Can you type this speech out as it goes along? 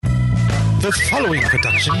The following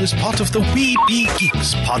production is part of the We Be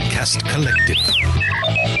Geeks podcast collective.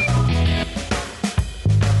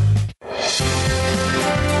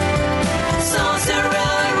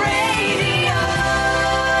 Sorcerer Radio.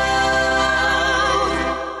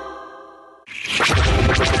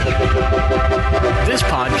 This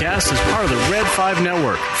podcast is part of the Red 5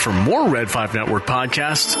 Network. For more Red 5 Network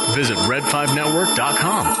podcasts, visit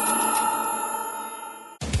red5network.com.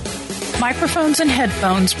 Microphones and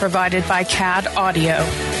headphones provided by CAD Audio.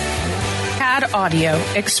 CAD Audio,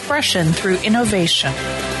 expression through innovation.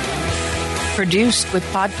 Produced with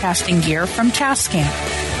podcasting gear from Tascam.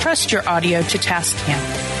 Trust your audio to Tascam.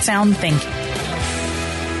 Sound thinking.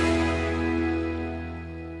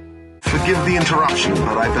 Forgive the interruption,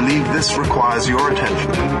 but I believe this requires your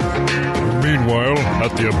attention. Meanwhile,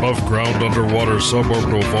 at the above-ground underwater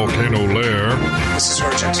suborbital volcano lair... This is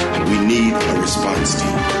urgent. We need a response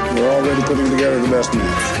team. We're already putting together the best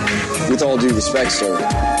move. With all due respect, sir,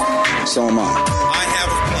 so am I. I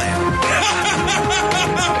have a plan.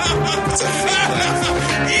 It's a fake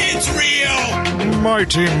laugh. It's real!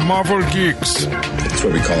 Mighty Marvel Geeks. That's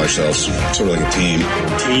what we call ourselves. Sort of like a team.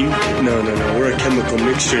 Team? No. We're a chemical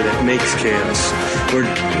mixture that makes chaos.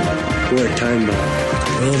 We're a time bomb.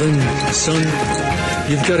 Well then, son,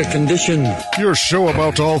 you've got a condition. Your show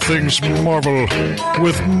about all things Marvel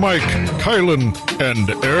with Mike, Kylan, and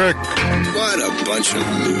Eric. What a bunch of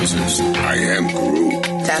losers. I am Groot.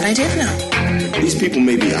 That I did know. These people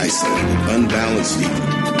may be isolated, unbalanced even,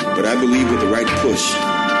 but I believe with the right push,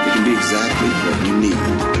 it can be exactly what we need.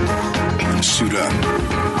 Suit up.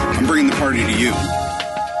 I'm bringing the party to you.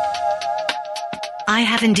 I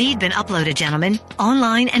have indeed been uploaded, gentlemen,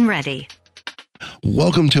 online and ready.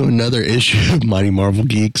 Welcome to another issue of Mighty Marvel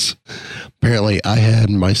Geeks. Apparently, I had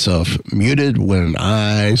myself muted when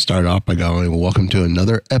I started off by going, welcome to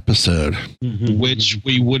another episode. Mm-hmm. Which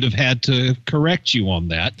we would have had to correct you on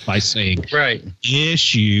that by saying, right,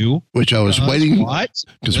 issue. Which I was waiting. What?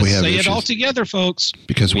 Because we have say issues. It all together, folks.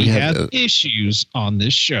 Because we have issues on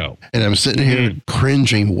this show. And I'm sitting here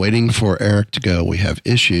cringing, waiting for Eric to go, we have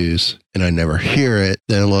issues. And I never hear it.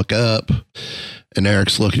 Then I look up. And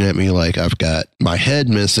Eric's looking at me like I've got my head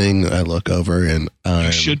missing. I look over and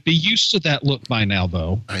you should be used to that look by now,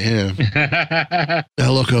 though. I am. I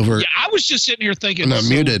look over. Yeah, I was just sitting here thinking, I'm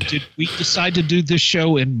muted. Did we decide to do this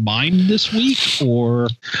show in mime this week? Or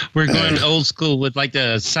we're going old school with like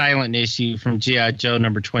the silent issue from G.I. Joe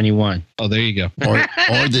number 21. Oh, there you go.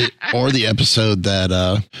 or the episode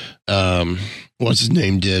that what's his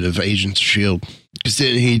name did of Agents of S.H.I.E.L.D. Because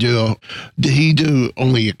did he do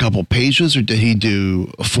only a couple pages, or did he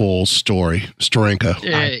do a full story? Storenko?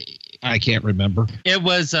 I can't remember. It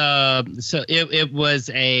was it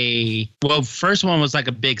was first one was like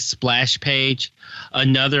a big splash page.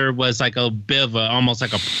 Another was like a bit of almost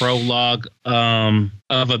like a prologue of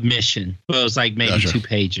a mission. It was like maybe 2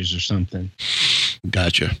 pages or something.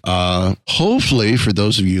 Gotcha. Hopefully, for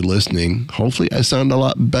those of you listening, hopefully I sound a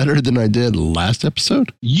lot better than I did last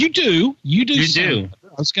episode. You do. You do.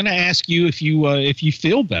 I was going to ask you if you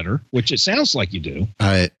feel better, which it sounds like you do.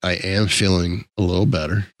 I am feeling a little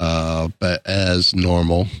better, but as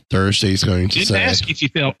normal, Thursday's going to say. Didn't ask if you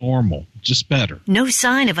felt normal, just better. No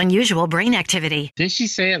sign of unusual brain activity. Did she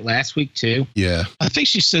say it last week too? Yeah, I think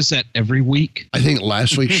she says that every week. I think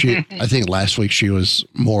last week she was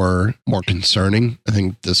more concerning. I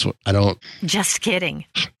think this one, I don't. Just kidding.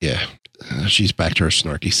 Yeah. She's back to her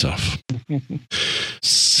snarky self.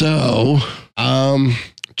 So,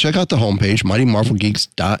 check out the homepage,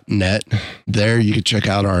 mightymarvelgeeks.net. There you can check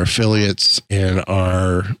out our affiliates and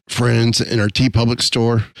our friends in our TeePublic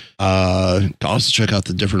store. Also check out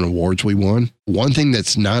the different awards we won. One thing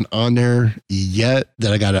that's not on there yet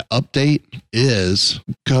that I got to update is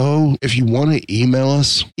if you want to email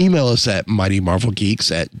us at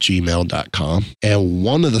mightymarvelgeeks@gmail.com. And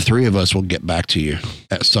one of the three of us will get back to you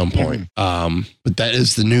at some point. But that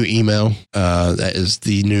is the new email. That is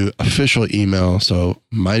the new official email. So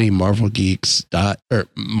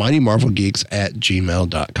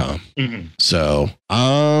mightymarvelgeeks@gmail.com. Mm-hmm. So,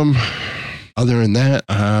 other than that,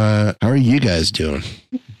 how are you guys doing?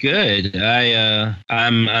 Good.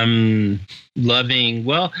 I'm loving.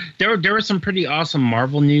 Well, there were some pretty awesome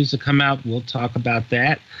Marvel news to come out. We'll talk about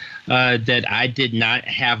that. That I did not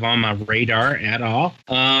have on my radar at all.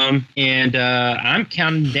 And I'm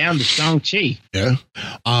counting down to Shang-Chi. Yeah.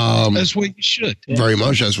 That's what you should. Very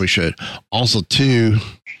much as we should. Also, too,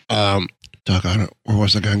 Doc, where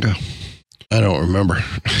was I going to go? I don't remember.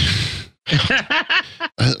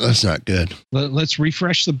 That's not good. Let's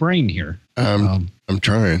refresh the brain here. I'm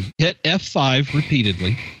trying. Hit F5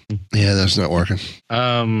 repeatedly. Yeah, that's not working.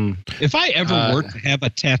 If I ever were to have a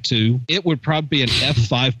tattoo, it would probably be an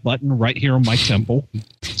F5 button right here on my temple.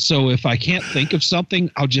 So if I can't think of something,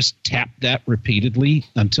 I'll just tap that repeatedly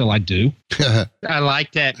until I do. I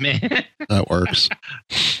like that, man. That works.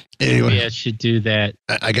 Anyway, yeah, should do that.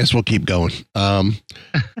 I guess we'll keep going.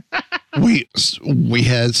 We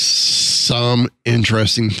had some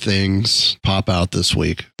interesting things pop out this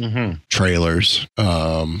week. Mm-hmm. Trailers,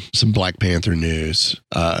 some Black Panther news,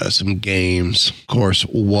 some games. Of course,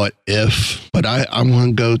 What If? But I'm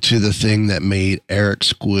going to go to the thing that made Eric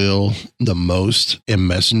squeal the most in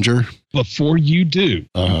Messenger. Before you do,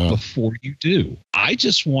 I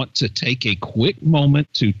just want to take a quick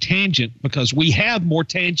moment to tangent, because we have more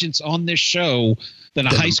tangents on this show than a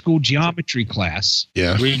high school geometry class.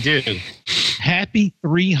 Yeah, we do. Happy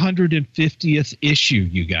 350th issue,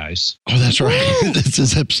 you guys. Oh, that's right.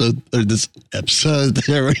 This episode.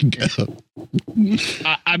 There we go.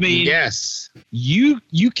 I mean, yes. You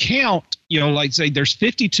count, like say there's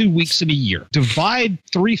 52 weeks in a year. Divide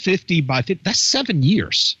 350 by 50. That's 7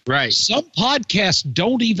 years. Right. Some podcasts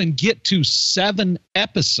don't even get to 7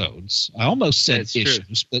 episodes. I almost said That's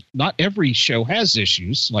issues, but not every show has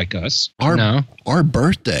issues like us. Our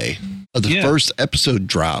birthday of the first episode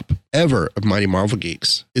drop ever of Mighty Marvel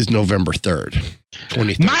Geeks is November 3rd,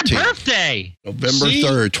 2013. My birthday! November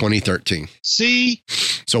 3rd, 2013. See?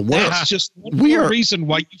 So that's just one more reason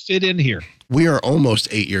why you fit in here. We are almost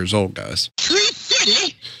 8 years old, guys.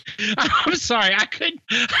 350? I'm sorry. I couldn't.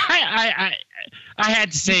 I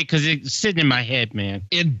had to say it because it's sitting in my head, man.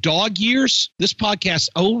 In dog years, this podcast's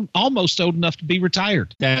almost old enough to be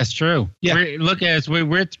retired. That's true. Yeah. Look at us.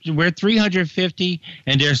 We're 350,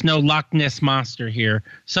 and there's no Loch Ness Monster here.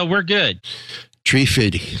 So we're good. Tree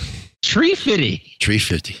fitty.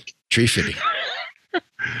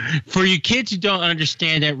 For you kids who don't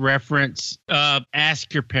understand that reference,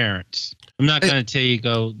 ask your parents. I'm not going to tell you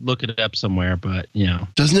go look it up somewhere, but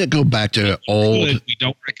Doesn't it go back to an old? We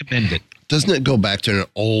don't recommend it. Doesn't it go back to an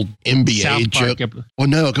old NBA joke? Well,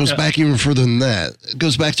 no, it goes back even further than that. It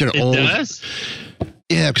goes back to an old. It does?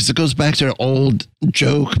 Yeah, because it goes back to an old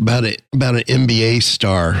joke about an NBA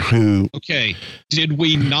star who. Okay, did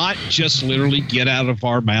we not just literally get out of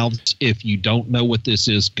our mouths? If you don't know what this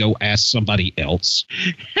is, go ask somebody else.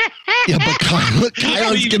 Yeah, but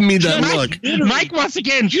Kyle's giving me that look. Mike wants to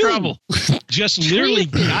get in trouble. Just literally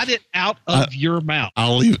got it out of your mouth.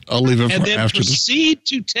 I'll leave it for and then after. Proceed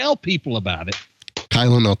to tell people about it.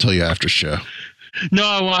 Kylan, I'll tell you after show.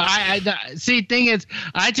 No, well, I see. Thing is,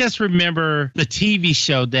 I just remember the TV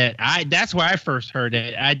show that's where I first heard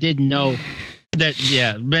it. I didn't know that.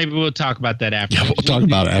 Yeah, maybe we'll talk about that after. Yeah, we'll talk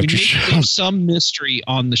about it after show. Some mystery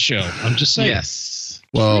on the show. I'm just saying. Yes.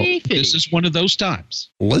 Well, this is one of those times.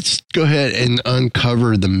 Let's go ahead and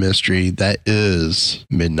uncover the mystery that is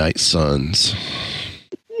Midnight Suns.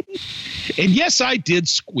 And yes, I did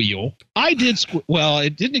squeal. Well,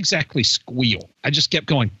 it didn't exactly squeal. I just kept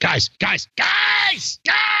going, guys.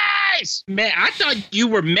 Man, I thought you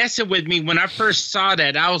were messing with me when I first saw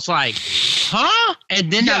that. I was like, huh?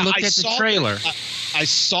 And then I looked at the trailer. I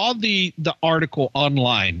saw the article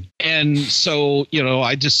online. And so,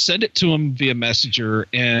 I just sent it to him via Messenger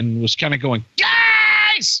and was kind of going,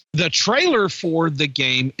 guys! The trailer for the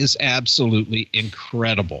game is absolutely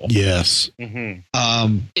incredible. Yes.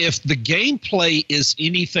 Mm-hmm. If the gameplay is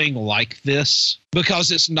anything like this,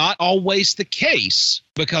 because it's not always the case,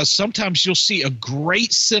 because sometimes you'll see a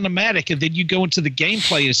great cinematic and then you go into the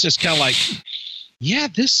gameplay and it's just kind of like, yeah,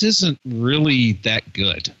 this isn't really that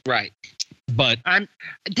good. Right. But I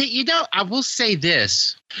will say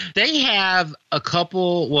this. They have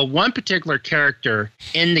one particular character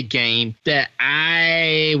in the game that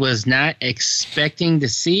I was not expecting to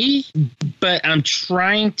see, but I'm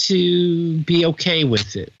trying to be okay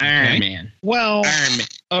with it. Iron Man. Well, Iron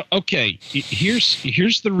Man. Okay.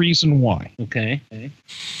 Here's the reason why. Okay.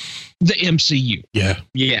 The MCU. Yeah.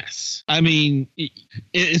 Yes. I mean,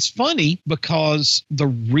 it's funny because the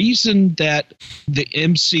reason that the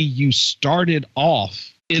MCU started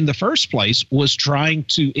off in the first place was trying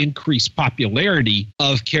to increase popularity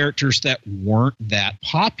of characters that weren't that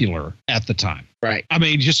popular at the time. Right. I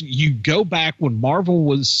mean, just you go back when Marvel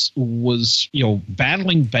was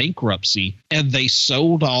battling bankruptcy and they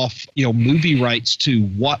sold off, movie rights to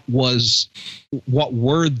what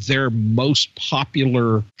were their most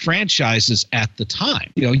popular franchises at the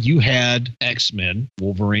time. You had X-Men,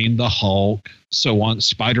 Wolverine, the Hulk, so on,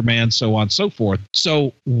 Spider-Man, so on and so forth.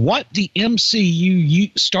 So what the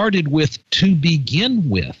MCU started with to begin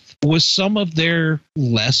with was some of their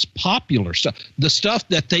less popular stuff, the stuff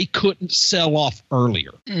that they couldn't sell off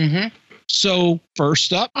earlier. Mm-hmm. So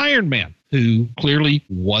first up, Iron Man, who clearly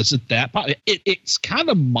wasn't that popular. It's kind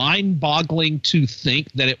of mind-boggling to think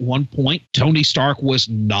that at one point Tony Stark was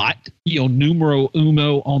not, numero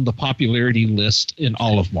uno on the popularity list in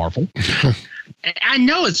all of Marvel. I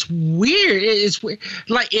know it's weird. It's weird.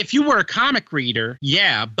 Like if you were a comic reader,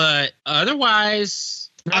 yeah, but otherwise.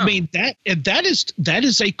 No. I mean, that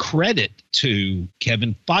is a credit to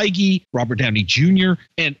Kevin Feige, Robert Downey Jr.,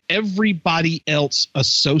 and everybody else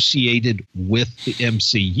associated with the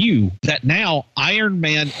MCU, that now Iron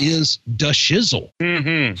Man is the shizzle.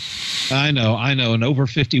 Mm-hmm. I know. An over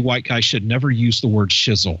 50 white guy should never use the word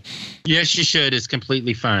shizzle. Yes, you should. It's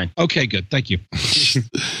completely fine. Okay, good. Thank you.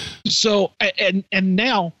 So, and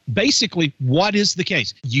now, basically, what is the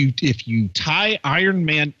case? If you tie Iron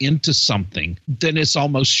Man into something, then it's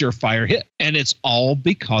almost surefire hit. And it's all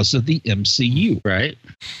because of the MCU. Right.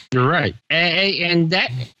 You're right. And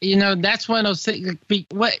that, that's one of those things.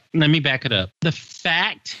 Let me back it up. The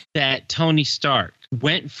fact that Tony Stark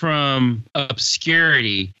went from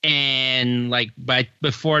obscurity and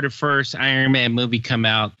before the first Iron Man movie come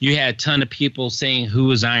out, you had a ton of people saying who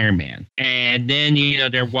was Iron Man, and then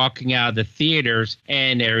they're walking out of the theaters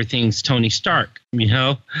and everything's Tony Stark.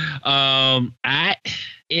 Even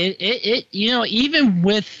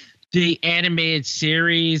with the animated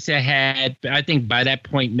series that had, I think by that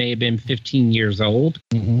point may have been 15 years old.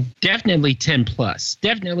 Mm-hmm. Definitely 10 plus.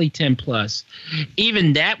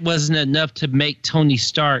 Even that wasn't enough to make Tony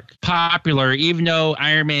Stark popular, even though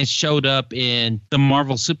Iron Man showed up in the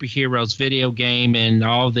Marvel Superheroes video game and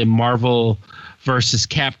all the Marvel versus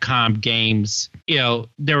Capcom games.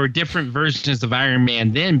 There were different versions of Iron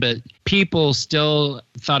Man then, but people still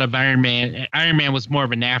thought of Iron Man. Iron Man was more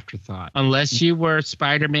of an afterthought. Unless you were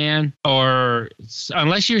Spider-Man,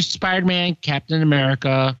 Captain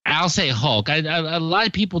America, I'll say Hulk. A lot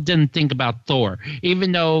of people didn't think about Thor,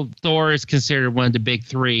 even though Thor is considered one of the big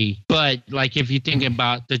three. But if you think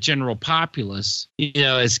about the general populace,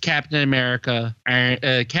 it's Captain America,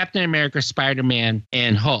 Spider-Man,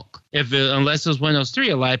 and Hulk. Unless it was one of those three,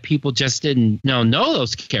 a lot of people just didn't know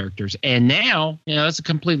those characters. And now, it's a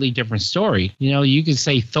completely different story. You can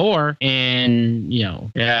say Thor, and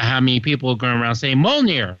how many people are going around saying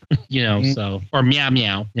Mjolnir, so, or Meow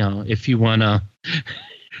Meow, if you want to.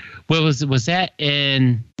 Was that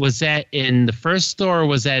in the first Thor, or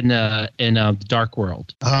was that in Dark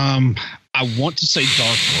World? I want to say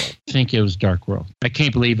Dark World. I think it was Dark World. I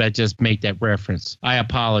can't believe I just made that reference. I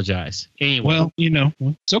apologize. Anyway. Well,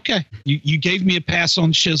 it's okay. You gave me a pass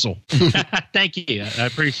on shizzle. Thank you. I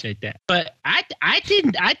appreciate that. But I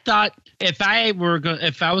thought if I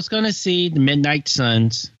was going to see the Midnight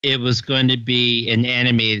Suns, it was going to be an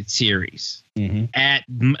animated series. Mm-hmm. At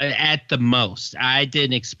the most. I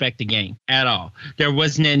didn't expect a game at all. There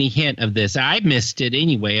wasn't any hint of this. I missed it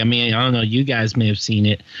anyway. I mean, I don't know, you guys may have seen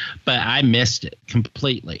it, but I missed it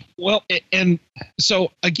completely. Well, and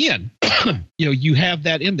so again, you have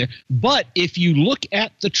that in there. But if you look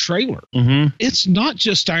at the trailer, mm-hmm. it's not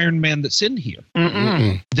just Iron Man that's in here.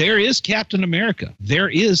 Mm-mm. There is Captain America. There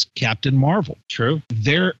is Captain Marvel. True.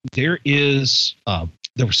 There is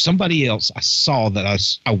there was somebody else I saw that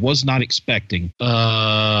I was not expecting.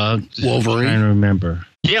 Wolverine. I remember.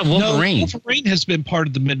 Yeah, Wolverine. No, Wolverine has been part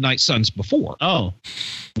of the Midnight Suns before. Oh.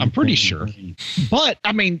 I'm pretty sure. But,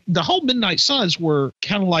 I mean, the whole Midnight Suns were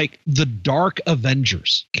kind of like the Dark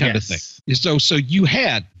Avengers kind of thing. So you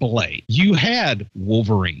had Blade. You had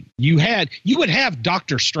Wolverine. You would have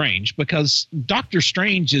Doctor Strange, because Doctor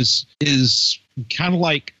Strange is kind of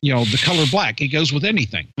like, the color black. He goes with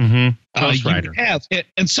anything. Mm-hmm. You have,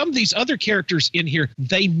 and some of these other characters in here,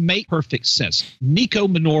 they make perfect sense. Nico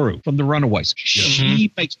Minoru from The Runaways.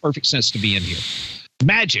 She makes perfect sense to be in here.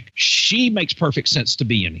 Magic. She makes perfect sense to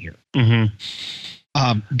be in here.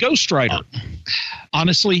 Mm-hmm. Ghost Rider.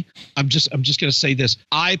 Honestly, I'm just going to say this.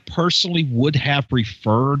 I personally would have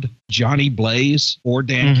preferred Johnny Blaze or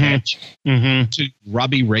Dan Catch to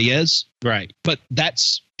Robbie Reyes. Right. But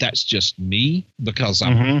that's just me, because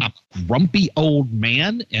I'm a grumpy old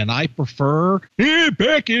man, and I prefer,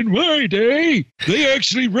 back in my day, they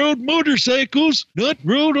actually rode motorcycles, not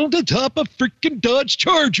rode on the top of freaking Dodge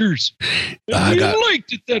Chargers. I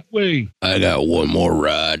liked it that way. I got one more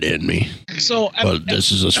ride in me. But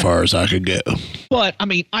this is as far as I could go. But, I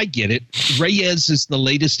mean, I get it. Reyes is the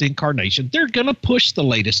latest incarnation. They're going to push the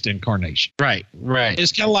latest incarnation. incarnation. Right.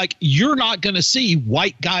 It's kind of like you're not going to see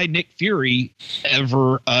white guy Nick Fury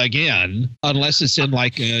ever again unless it's in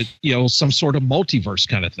like a, some sort of multiverse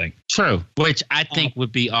kind of thing. True, which I think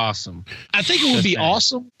would be awesome. I think it would be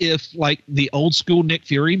awesome if like the old school Nick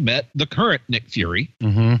Fury met the current Nick Fury.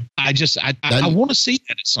 Mm-hmm. I want to see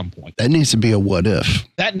that at some point. That needs to be a what if.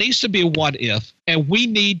 That needs to be a what if. And we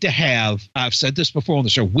need to have, I've said this before on the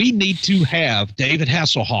show, we need to have David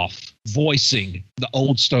Hasselhoff voicing the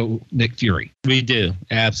old style Nick Fury. We do.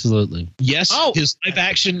 Absolutely. Yes, his live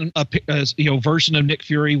action version of Nick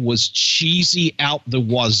Fury was cheesy out the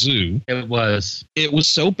wazoo. It was. It was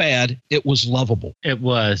so bad, it was lovable. It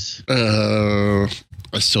was.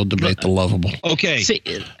 I still debate the lovable. Okay. See,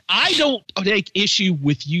 I don't take issue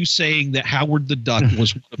with you saying that Howard the Duck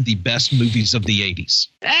was one of the best movies of the 80s.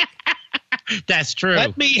 That's true.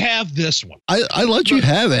 Let me have this one. I let you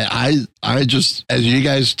have it. I just, as you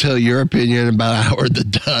guys tell your opinion about Howard the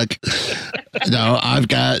Duck, I've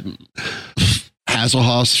got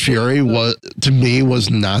Hasselhoff's Fury to me was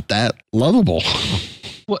not that lovable.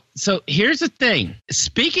 Well, so here's the thing.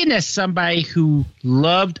 Speaking as somebody who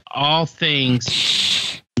loved all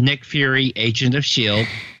things Nick Fury, Agent of S.H.I.E.L.D.,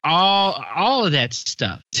 all of that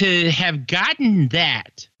stuff, to have gotten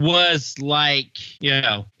that was like,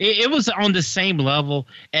 it was on the same level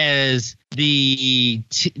as the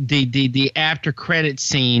after credit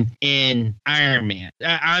scene in Iron Man.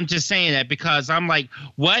 I'm just saying that because I'm like,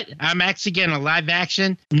 what? I'm actually getting a live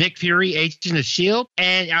action Nick Fury, Agent of S.H.I.E.L.D.,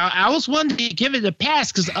 and I was wanting to give it a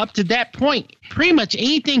pass because up to that point, pretty much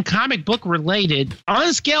anything comic book related on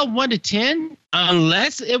a scale of 1 to 10,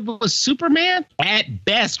 unless it was Superman, at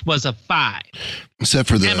best was a 5. Except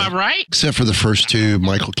for am I right? Except for the first two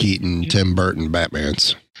Michael Keaton, Tim Burton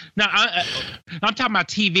Batmans. No, I'm talking about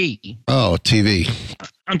TV. Oh, TV.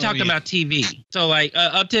 I'm talking about TV. So like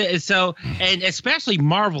and especially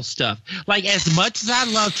Marvel stuff. Like as much as I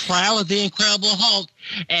love Trial of the Incredible Hulk,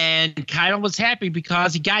 and kind of was happy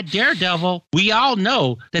because he got Daredevil, we all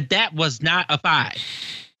know that was not a 5.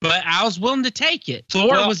 But I was willing to take it.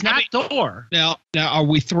 Thor was not Thor. Now, are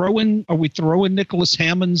we throwing Nicholas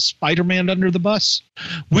Hammond's Spider-Man under the bus?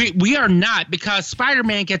 We are not, because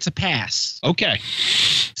Spider-Man gets a pass. Okay.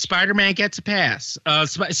 Spider-Man gets a pass.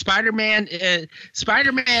 Spider-Man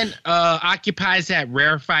occupies that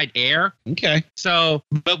rarefied air. Okay. So,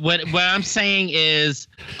 but what I'm saying is,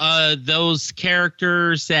 those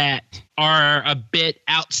characters that are a bit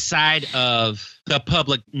outside of the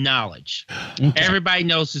public knowledge. Okay. Everybody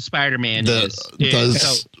knows who Spider-Man is.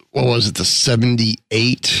 What was it? The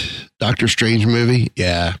 78 Doctor Strange movie?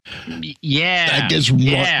 Yeah. Yeah.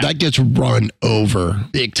 That gets run over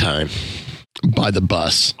big time by the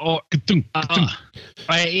bus.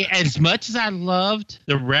 As much as I loved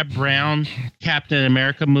the Reb Brown Captain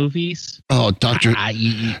America movies. Oh,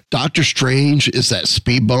 Doctor Strange is that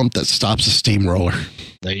speed bump that stops a steamroller.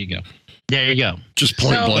 There you go. Just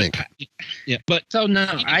point blank. Yeah, but so no,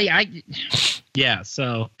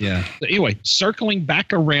 Anyway, circling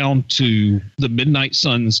back around to the Midnight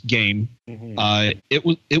Suns game,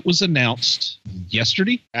 it was announced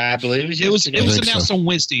yesterday. I believe it was announced on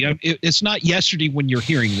Wednesday. It's not yesterday when you're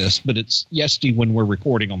hearing this, but it's yesterday when we're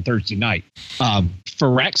recording on Thursday night.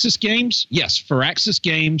 Firaxis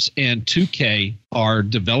Games and 2K are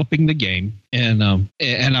developing the game, and I'm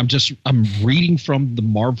reading from the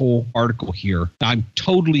Marvel article here. I'm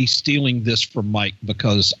totally stealing this from Mike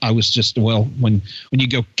because I was just when you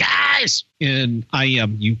go guys in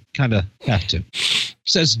IM, you kind of have to.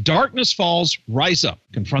 Says darkness falls, rise up,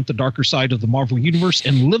 confront the darker side of the Marvel Universe,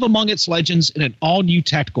 and live among its legends in an all-new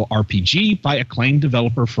tactical RPG by acclaimed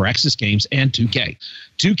developer Firaxis Games and 2K.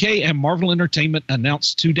 2K and Marvel Entertainment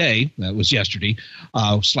announced today, that was yesterday,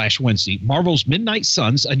 /Wednesday, Marvel's Midnight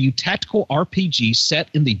Suns, a new tactical RPG set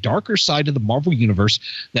in the darker side of the Marvel Universe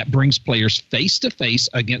that brings players face-to-face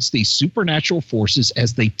against these supernatural forces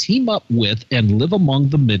as they team up with and live among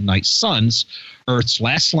the Midnight Suns, Earth's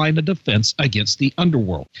last line of defense against the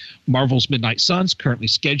underworld. Marvel's Midnight Suns currently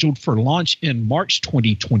scheduled for launch in March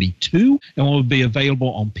 2022 and will be available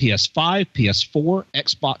on PS5, PS4,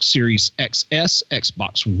 Xbox Series XS,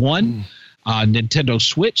 Xbox One, Nintendo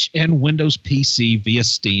Switch, and Windows PC via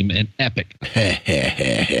Steam and Epic.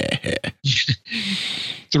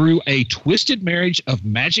 Through a twisted marriage of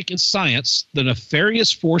magic and science, the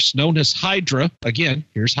nefarious force known as Hydra, again,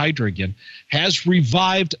 here's Hydra again, has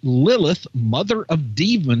revived Lilith, mother of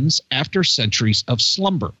demons, after centuries of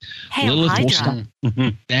slumber. Hail Lilith Hydra. will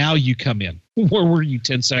stop. Now you come in. Where were you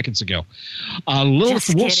 10 seconds ago?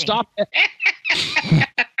 Lilith will stop.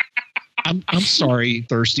 I'm sorry,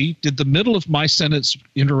 Thirsty. Did the middle of my sentence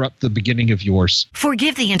interrupt the beginning of yours?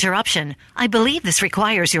 Forgive the interruption. I believe this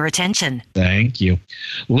requires your attention. Thank you.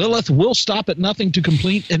 Lilith will stop at nothing to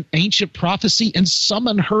complete an ancient prophecy and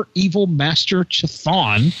summon her evil master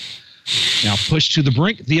Chthon. Now pushed to the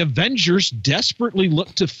brink, the Avengers desperately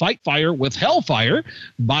look to fight fire with Hellfire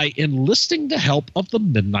by enlisting the help of the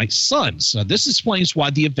Midnight Suns. Now, this explains why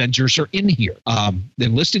the Avengers are in here.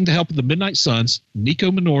 Enlisting the help of the Midnight Suns, Nico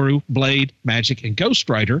Minoru, Blade, Magic, and Ghost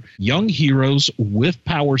Rider, young heroes with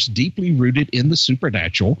powers deeply rooted in the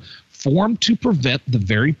supernatural, formed to prevent the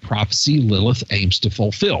very prophecy Lilith aims to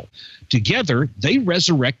fulfill. Together, they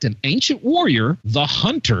resurrect an ancient warrior, the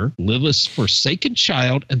Hunter, Lilith's forsaken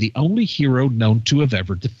child and the only hero known to have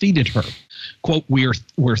ever defeated her. Quote,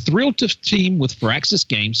 we're thrilled to team with Firaxis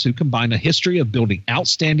Games, who combine a history of building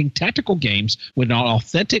outstanding tactical games with an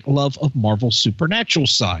authentic love of Marvel's supernatural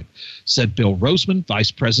side, said Bill Roseman,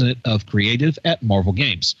 Vice President of Creative at Marvel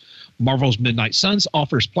Games. Marvel's Midnight Suns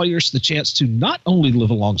offers players the chance to not only live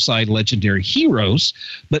alongside legendary heroes,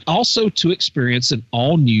 but also to experience an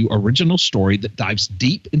all-new original story that dives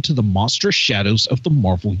deep into the monstrous shadows of the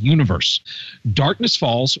Marvel Universe. Darkness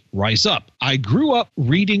Falls, Rise Up. I grew up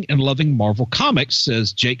reading and loving Marvel Comics,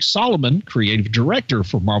 says Jake Solomon, creative director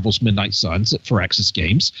for Marvel's Midnight Suns at Firaxis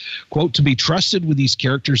Games. Quote, to be trusted with these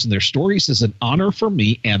characters and their stories is an honor for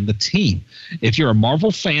me and the team. If you're a Marvel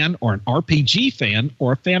fan or an RPG fan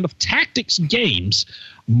or a fan of tactics games,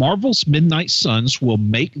 Marvel's Midnight Suns will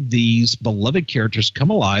make these beloved characters come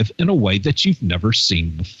alive in a way that you've never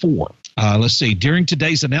seen before. Let's see. During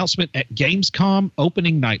today's announcement at Gamescom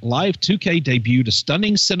Opening Night Live, 2K debuted a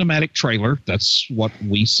stunning cinematic trailer. That's what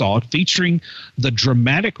we saw, featuring the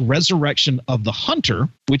dramatic resurrection of the Hunter,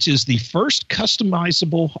 which is the first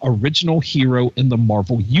customizable original hero in the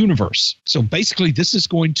Marvel Universe. So basically, this is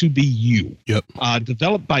going to be you. Yep.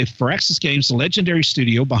 Developed by Firaxis Games, the legendary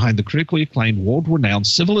studio behind the critically acclaimed, world-renowned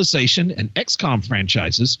Civilization and XCOM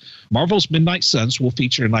franchises, Marvel's Midnight Suns will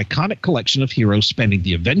feature an iconic collection of heroes spanning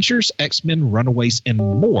the Avengers, X-Men, Runaways, and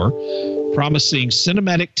more, promising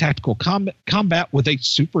cinematic tactical combat with a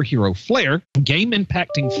superhero flair,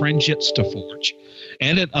 game-impacting friendships to forge,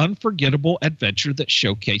 and an unforgettable adventure that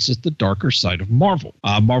showcases the darker side of Marvel.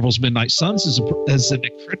 Marvel's Midnight Suns is an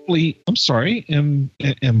incredibly... I'm sorry, am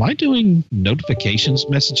I doing notifications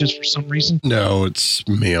messages for some reason? No, it's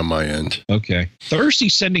me on my end. Okay.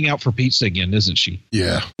 Thursday's sending out for pizza again, isn't she?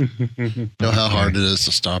 Yeah. Know how hard it is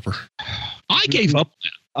to stop her. I gave up.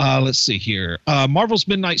 Let's see here. Marvel's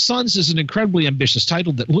Midnight Suns is an incredibly ambitious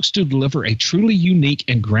title that looks to deliver a truly unique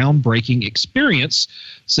and groundbreaking experience,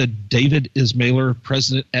 said David Ismailer,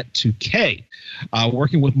 president at 2K.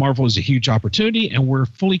 Working with Marvel is a huge opportunity, and we're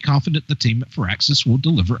fully confident the team at Firaxis will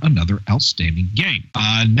deliver another outstanding game.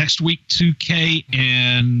 Next week, 2K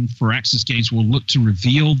and Firaxis Games will look to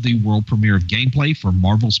reveal the world premiere of gameplay for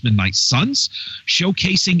Marvel's Midnight Suns,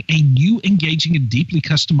 showcasing a new, engaging, and deeply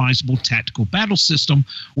customizable tactical battle system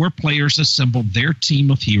where players assemble their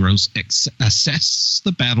team of heroes, assess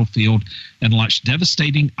the battlefield, and launch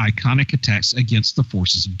devastating, iconic attacks against the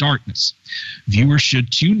forces of darkness. Viewers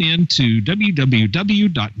should tune in to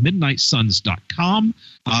www.midnightsuns.com.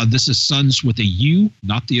 This is Suns with a U,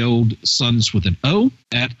 not the old Suns with an O,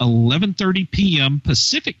 at 11:30 p.m.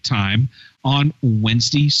 Pacific time on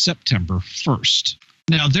Wednesday, September 1st.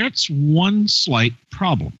 Now, that's one slight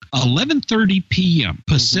problem. 11:30 p.m.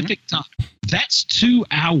 Pacific time. That's 2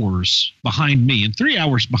 hours behind me and 3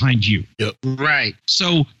 hours behind you. Yep. Right.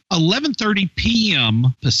 So 11:30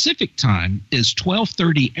 p.m. Pacific time is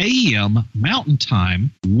 12:30 a.m. Mountain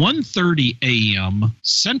time, 1:30 a.m.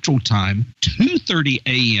 Central time, 2:30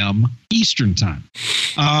 a.m. Eastern time.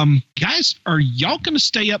 Guys, are y'all going to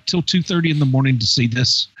stay up till 2:30 in the morning to see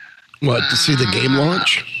this? What, to see the game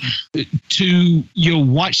launch? To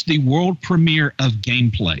watch the world premiere of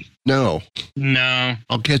gameplay. No.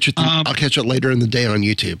 I'll catch it. I'll catch it later in the day on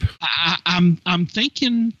YouTube. I'm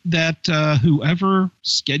thinking that whoever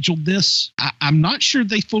scheduled this, I'm not sure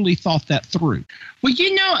they fully thought that through. Well,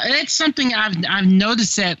 that's something I've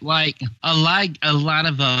noticed that like a lot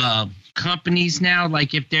of companies now,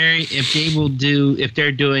 like if they're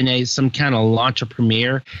doing some kind of launch or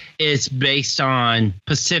premiere, it's based on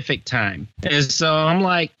Pacific time. And so I'm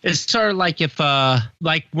like, it's sort of like if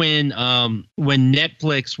like when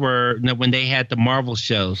Netflix when they had the Marvel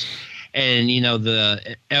shows, and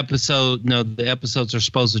the episodes are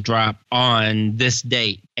supposed to drop on this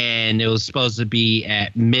date, and it was supposed to be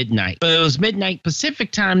at midnight, but it was midnight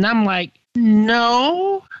Pacific time, and I'm like,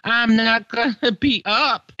 no, I'm not going to be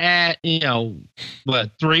up at,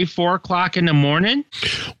 3, 4 o'clock in the morning.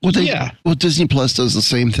 Well, Disney Plus does the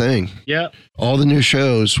same thing. Yep. All the new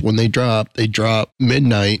shows, when they drop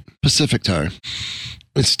midnight Pacific time.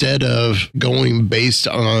 Instead of going based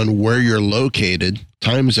on where you're located,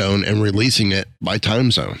 time zone, and releasing it by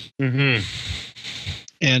time zone. Mm-hmm.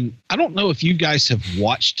 And I don't know if you guys have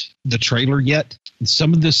watched the trailer yet.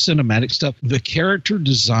 Some of this cinematic stuff, the character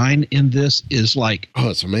design in this is like,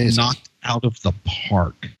 it's amazing, knocked out of the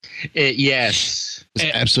park. Yes,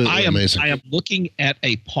 it's absolutely amazing. I am looking at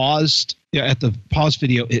a paused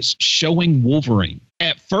video. It's showing Wolverine.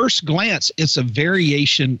 At first glance, it's a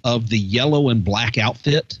variation of the yellow and black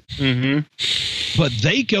outfit. Mm-hmm. But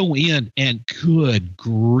they go in and, good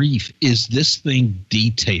grief, is this thing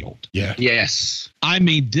detailed? Yeah. Yes. I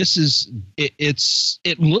mean, this is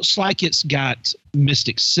it looks like it's got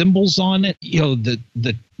mystic symbols on it.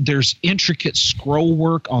 There's intricate scroll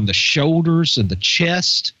work on the shoulders and the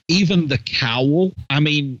chest, even the cowl. I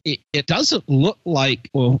mean, it doesn't look like,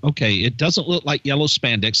 it doesn't look like yellow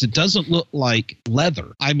spandex. It doesn't look like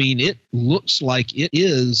leather. I mean, it looks like it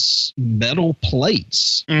is metal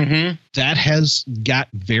plates. Mm-hmm. That has got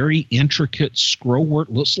very intricate scroll work.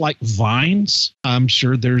 Looks like vines. I'm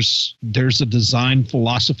sure there's a design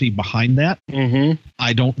philosophy behind that. Mm-hmm.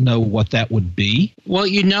 I don't know what that would be.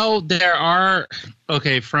 Well, there are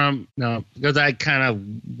because I kind of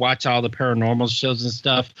watch all the paranormal shows and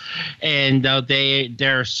stuff, and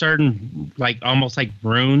there are certain almost like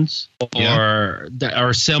runes or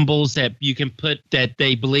symbols that you can put that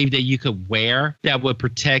they believe that you could wear that would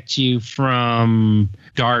protect you from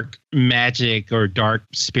dark magic or dark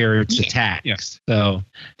spirits attacks. Yes. So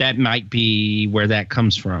that might be where that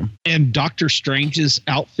comes from. And Doctor Strange's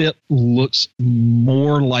outfit looks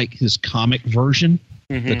more like his comic version,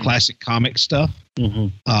 the classic comic stuff.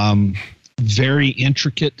 Mm-hmm. Very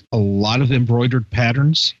intricate, a lot of embroidered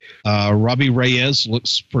patterns. Robbie Reyes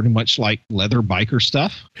looks pretty much like leather biker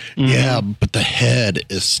stuff. Yeah, but the head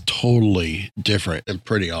is totally different and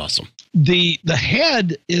pretty awesome. The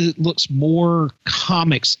head looks more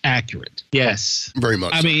comics accurate. Yes, very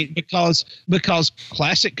much. I mean, because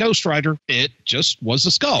classic Ghost Rider, it just was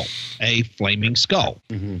a skull, a flaming skull.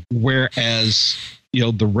 Mm-hmm. Whereas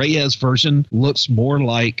the Reyes version looks more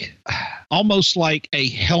like, almost like a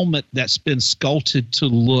helmet that's been sculpted to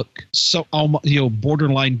look so,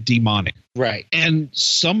 borderline demonic. Right. And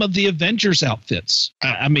some of the Avengers outfits,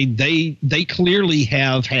 I mean, they clearly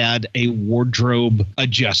have had a wardrobe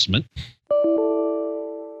adjustment.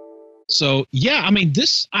 So, yeah, I mean,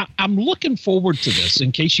 I'm looking forward to this,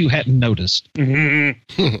 in case you hadn't noticed.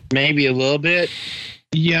 Mm-hmm. Maybe a little bit.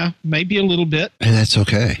 Yeah, maybe a little bit. And that's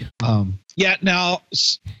okay. Yeah, now,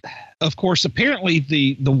 of course, apparently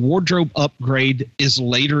the wardrobe upgrade is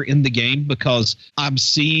later in the game, because I'm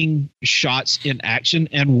seeing shots in action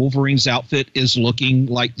and Wolverine's outfit is looking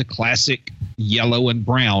like the classic yellow and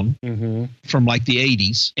brown from like the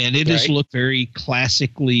 80s. And it does look very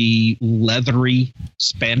classically leathery,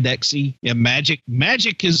 spandexy. Yeah,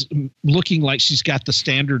 Magic is looking like she's got the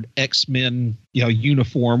standard X-Men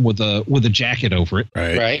uniform with a jacket over it.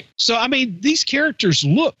 Right. So, I mean, these characters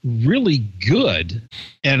look really good,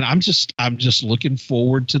 and I'm just looking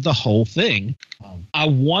forward to the whole thing. I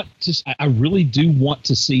really do want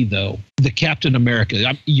to see, though, the Captain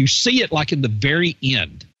America. You see it like in the very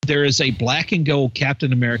end. There is a black and gold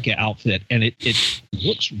Captain America outfit, and it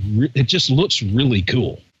just looks really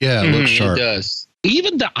cool. Yeah, it looks sharp. It does.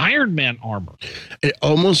 Even the Iron Man armor. It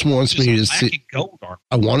almost wants me to see. Black and gold armor.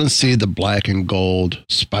 I want to see the black and gold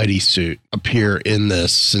Spidey suit appear in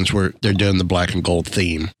this, since they're doing the black and gold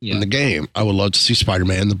theme in the game. I would love to see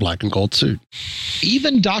Spider-Man in the black and gold suit.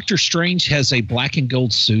 Even Doctor Strange has a black and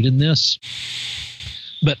gold suit in this.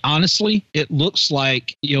 But honestly, it looks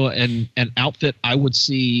like an outfit I would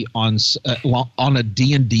see on a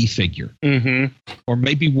D&D figure, or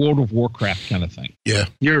maybe World of Warcraft kind of thing. Yeah,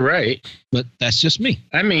 you're right. But that's just me.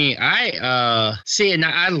 I mean, I see, and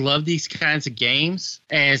I love these kinds of games,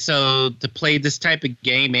 and so to play this type of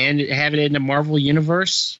game and have it in the Marvel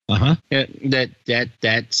universe,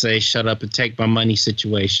 that's a shut up and take my money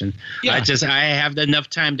situation. Yeah. I have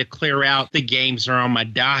enough time to clear out the games that are on my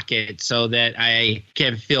docket so that I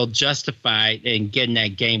can feel justified in getting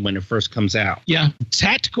that game when it first comes out. Yeah,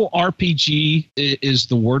 tactical RPG is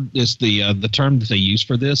the term that they use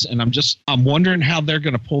for this, and I'm wondering how they're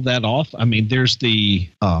going to pull that off. I mean, there's the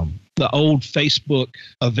the old Facebook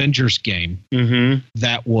Avengers game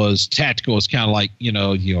that was tactical. It's kind of like,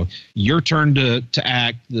 your turn to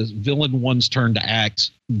act, the villain one's turn to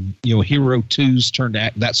act, hero two's turn to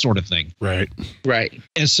act, that sort of thing. Right.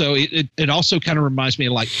 And so it also kind of reminds me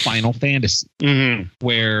of like Final Fantasy,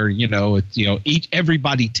 where,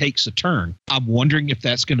 everybody takes a turn. I'm wondering if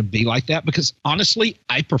that's going to be like that, because honestly,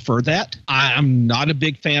 I prefer that. I'm not a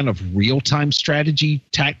big fan of real-time strategy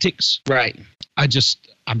tactics. Right. I'm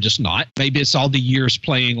just not. Maybe it's all the years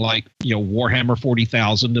playing like, Warhammer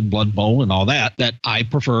 40,000 and Blood Bowl and all that I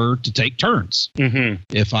prefer to take turns.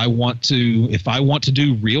 If I want to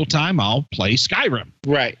do real time, I'll play Skyrim.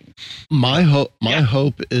 Right. My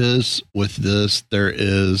hope is with this,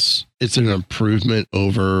 it's an improvement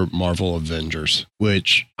over Marvel Avengers,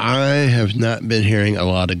 which I have not been hearing a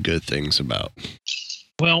lot of good things about.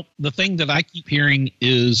 Well, the thing that I keep hearing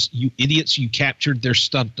is, you idiots, you captured their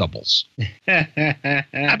stunt doubles. I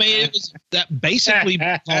mean, it was that basically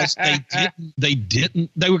because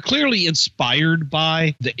they were clearly inspired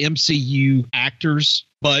by the MCU actors,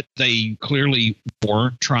 but they clearly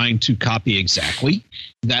weren't trying to copy exactly.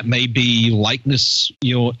 That may be likeness,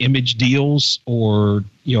 image deals or,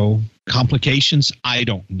 complications. I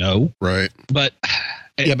don't know. Right. But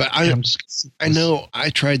yeah, but I know I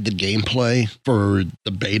tried the gameplay for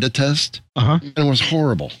the beta test, and it was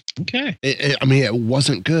horrible. Okay. It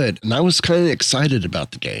wasn't good, and I was kind of excited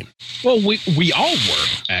about the game. Well, we all were,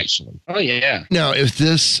 actually. Oh, yeah. Now, if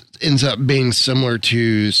this ends up being similar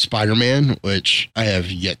to Spider-Man, which I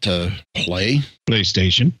have yet to play,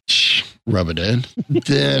 PlayStation, rub it in,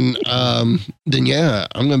 then yeah,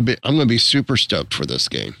 I'm gonna be super stoked for this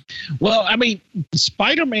game. Well, I mean,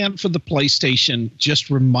 Spider-Man for the PlayStation just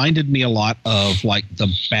reminded me a lot of like the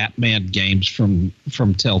Batman games from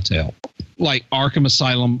Telltale, like Arkham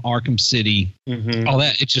Asylum, Arkham City, all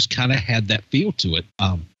that. It just kind of had that feel to it.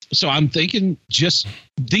 So I'm thinking just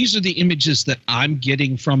these are the images that I'm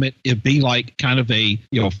getting from it. It'd be like kind of a,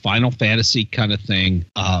 Final Fantasy kind of thing,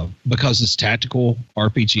 because it's tactical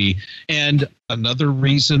RPG. And another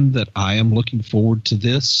reason that I am looking forward to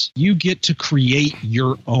this, you get to create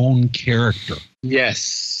your own character.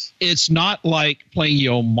 Yes. It's not like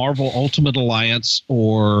playing, Marvel Ultimate Alliance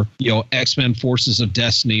or, X-Men Forces of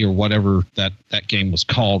Destiny or whatever that game was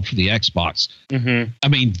called for the Xbox. I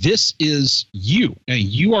mean, this is you. And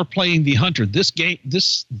you are playing the hunter. This game,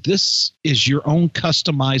 this is your own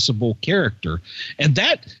customizable character. And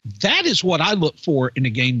that is what I look for in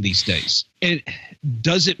a game these days. And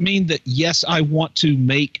does it mean that, yes, I want to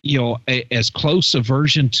make, as close a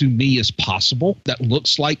version to me as possible that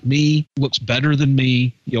looks like me, looks better than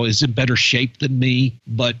me, is in better shape than me,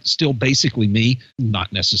 but still basically me?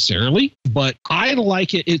 Not necessarily, but I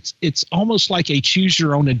like it. It's almost like a choose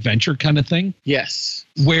your own adventure kind of thing. Yes.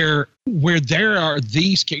 Where there are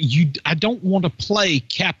these, I don't want to play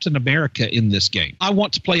Captain America in this game. I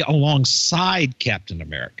want to play alongside Captain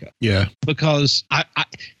America. Yeah. Because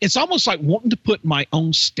it's almost like wanting to put my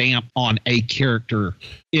own stamp on a character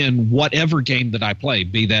in whatever game that I play,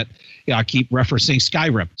 be that, I keep referencing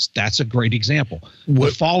Skyrim. That's a great example.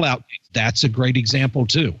 With Fallout, that's a great example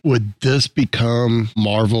too. Would this become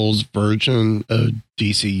Marvel's version of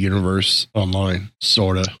DC Universe Online,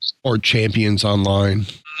 sort of, or Champions Online?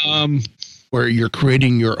 Where you're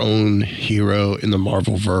creating your own hero in the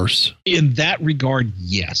Marvel verse. In that regard,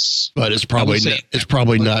 yes. But it's probably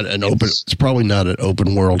not an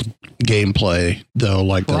open world gameplay though,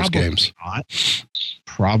 like those games.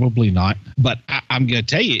 Probably not. But I'm going to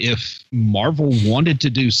tell you, if Marvel wanted to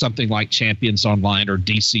do something like Champions Online or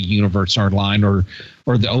DC Universe Online or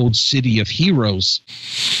the old City of Heroes,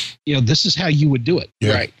 this is how you would do it.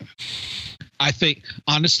 Yeah. Right. I think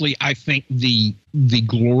the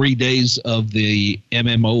glory days of the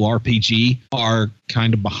MMORPG are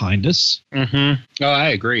kind of behind us. Oh, I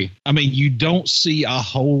agree. I mean, you don't see a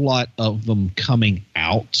whole lot of them coming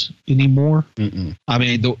out anymore. I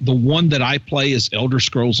mean, the one that I play is Elder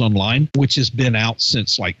Scrolls Online, which has been out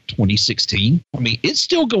since like 2016. I mean, it's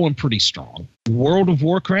still going pretty strong. World of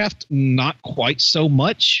Warcraft, not quite so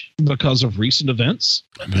much because of recent events.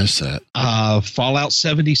 I miss that. Fallout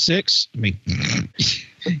 76. I mean,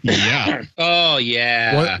 yeah. Oh,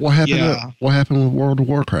 yeah. What happened? Yeah. What happened with World of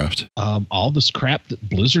Warcraft? All this crap that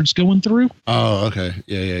Blizzard's going through. Oh, okay.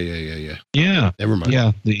 Yeah. Yeah. Never mind.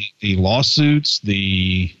 Yeah. The lawsuits,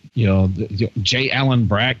 the J. Allen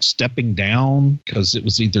Brack stepping down because it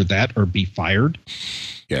was either that or be fired.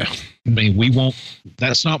 Yeah. I mean,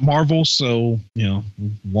 that's not Marvel, so,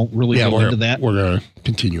 won't really go into that. We're going to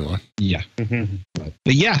continue on. Yeah.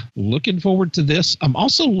 But yeah, looking forward to this. I'm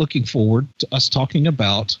also looking forward to us talking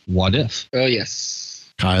about What If. Oh,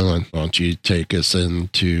 yes. Kylan, why don't you take us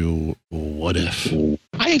into What If?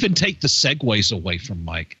 I even take the segues away from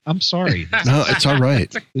Mike. I'm sorry. No, it's all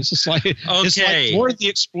right. This is like it's like Lord the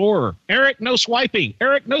Explorer. Eric, no swiping.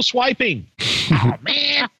 Eric, no swiping. Oh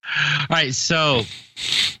man! All right, so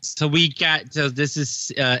we got this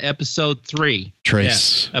is episode 3.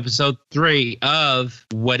 Trace. Yeah, episode 3 of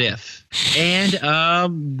What If,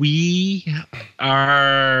 and we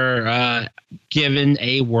are given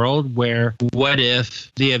a world where what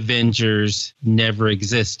if the Avengers never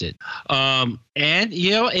existed? And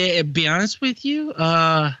be honest with you,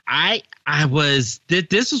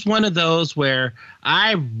 this was one of those where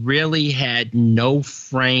I really had no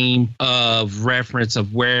frame of reference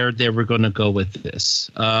of where they were going to go with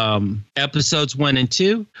this. Episodes 1 and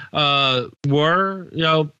 2 were,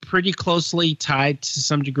 pretty closely tied to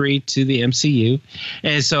some degree to the MCU.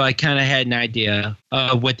 And so I kind of had an idea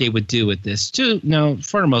of what they would do with this too,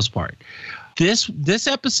 for the most part. This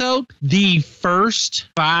episode, the first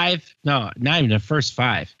 5, no, not even the first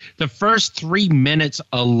 5, the first 3 minutes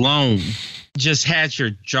alone just has your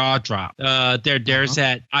jaw drop. There's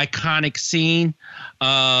that iconic scene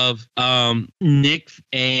of Nick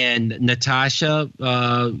and Natasha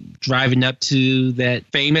driving up to that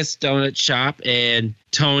famous donut shop, and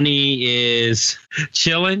Tony is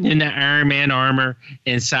chilling in the Iron Man armor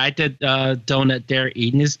inside the donut there,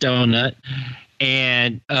 eating his donut.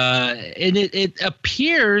 And it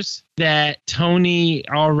appears that Tony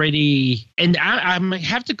already, and I might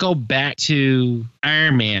have to go back to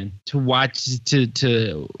Iron Man to watch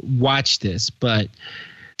this, but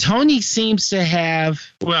Tony seems to have,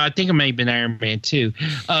 well, I think it may have been Iron Man 2,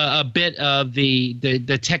 a bit of the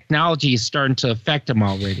technology is starting to affect him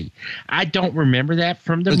already. I don't remember that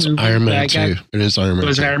from the movie. Iron Man 2. It is Iron Man 2.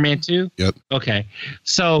 Was it Iron Man 2? Yep. Okay.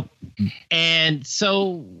 So.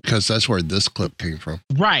 Because that's where this clip came from.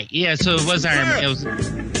 Right. Yeah. So it was Iron Man.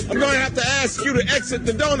 I'm going to have to ask you to exit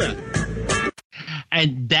the donut.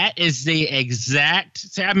 And that is the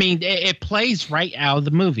exact, I mean, it plays right out of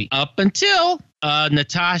the movie up until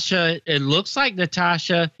Natasha, it looks like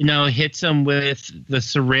Natasha, hits him with the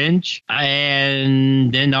syringe,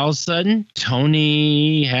 and then all of a sudden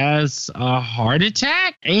Tony has a heart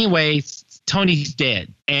attack. Anyway, Tony's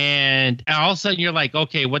dead. And all of a sudden you're like,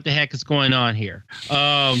 okay, what the heck is going on here?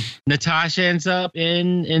 Natasha ends up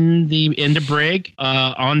in the brig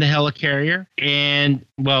on the helicarrier, and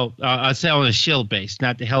I say on a shield base,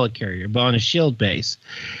 not the helicarrier, but on a shield base.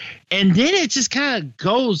 And then it just kind of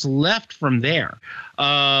goes left from there.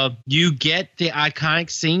 You get the iconic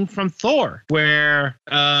scene from Thor where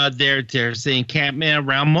there's the encampment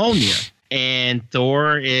around Mjolnir, and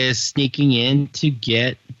Thor is sneaking in to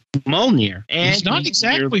get Mjolnir. And he's not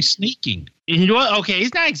exactly sneaking. You know what? Okay,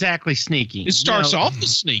 he's not exactly sneaking. It starts off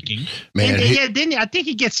as sneaking. Man, then I think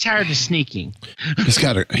he gets tired of sneaking. He's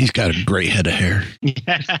got a great head of hair.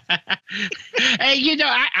 Yeah. Hey,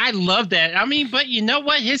 I love that. I mean, but you know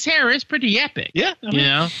what? His hair is pretty epic. Yeah.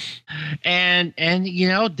 And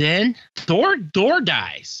then Thor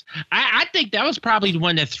dies. I think that was probably the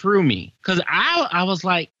one that threw me, because I was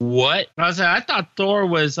like, what? I thought Thor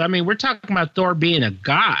was, we're talking about Thor being a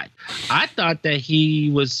god. I thought that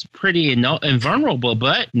he was pretty invulnerable,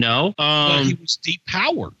 but no. He was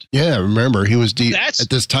depowered. Yeah, remember, he was at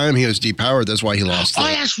this time he was depowered. That's why he lost.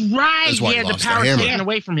 That's right. That's why he had the power taken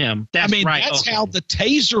away from him. That's right. That's how the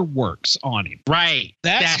taser works on him. Right.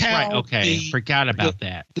 That's how right. Okay, forgot about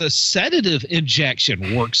that. The sedative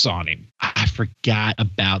injection works on him. I forgot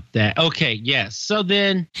about that. Okay, yes. So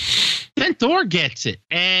then Thor gets it,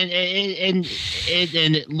 and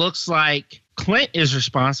it looks like Clint is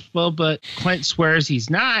responsible, but Clint swears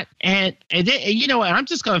he's not. And then, I'm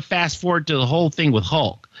just going to fast forward to the whole thing with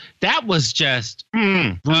Hulk. That was just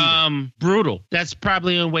brutal. That's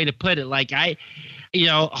probably a way to put it. Like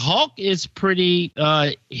Hulk is pretty,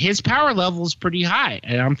 his power level is pretty high.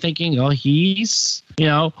 And I'm thinking, he's,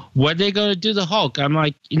 what are they going to do to Hulk? I'm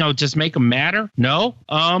like, just make him matter? No.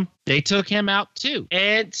 They took him out too.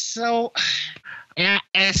 And so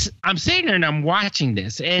as I'm sitting there and I'm watching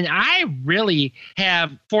this, and I really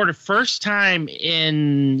have, for the first time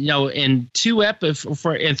in 3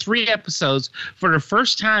 episodes, for the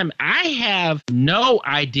first time, I have no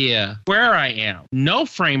idea where I am, no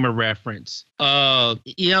frame of reference. And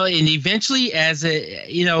eventually,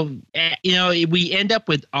 we end up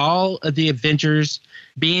with all of the Avengers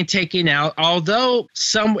being taken out. Although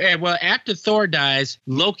after Thor dies,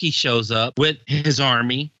 Loki shows up with his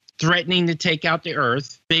army, threatening to take out the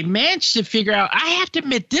Earth. They managed to figure out, I have to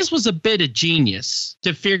admit, this was a bit of genius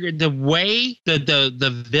to figure the way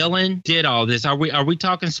the villain did all this. Are we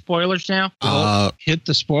talking spoilers now? Hit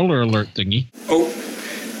the spoiler alert thingy. Oh,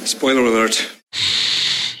 spoiler alert.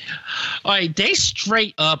 All right, they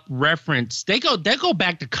straight up reference. They go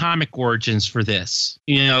back to comic origins for this,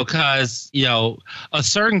 because a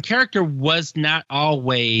certain character was not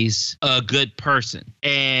always a good person,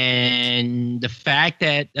 and the fact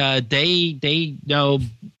that they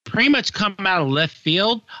pretty much come out of left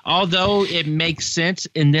field, although it makes sense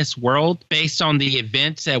in this world based on the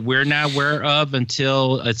events that we're not aware of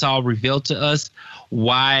until it's all revealed to us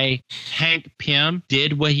why Hank Pym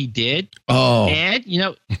did what he did. Oh, and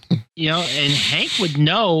and Hank would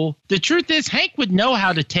know. The truth is, Hank would know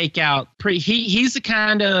how to take out. He's the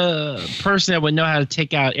kind of person that would know how to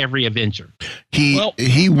take out every Avenger. He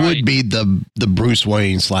would be the Bruce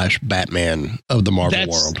Wayne / Batman of the Marvel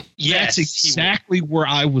world. Yes, that's exactly where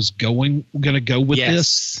I was going to go with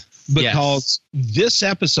this. Because this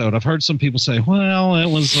episode, I've heard some people say, well, it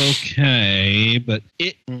was okay, but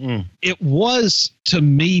it was, to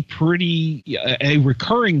me, pretty a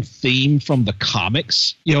recurring theme from the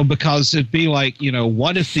comics, because it'd be like,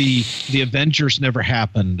 what if the Avengers never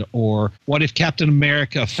happened? Or what if Captain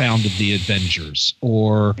America founded the Avengers?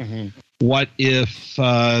 Or what if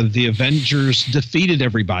the Avengers defeated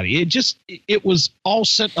everybody? It was all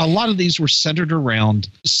set. A lot of these were centered around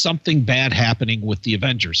something bad happening with the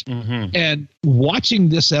Avengers. And watching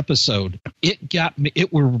this episode, it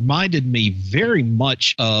reminded me very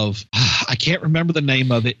much of, I can't remember the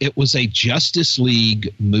name of it. It was a Justice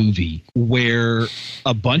League movie where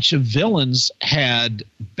a bunch of villains had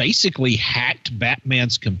basically hacked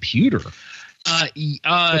Batman's computer.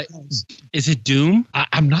 Is it Doom?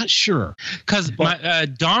 I'm not sure, because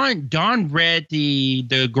Dawn read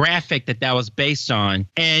the graphic that was based on,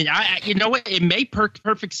 and it made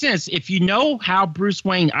perfect sense. If you know how Bruce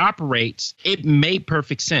Wayne operates, it made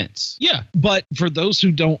perfect sense. Yeah, but for those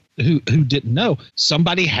who didn't know,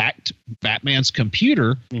 somebody hacked Batman's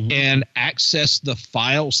computer and accessed the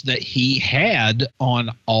files that he had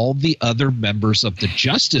on all the other members of the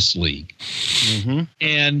Justice League.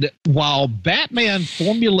 And while Batman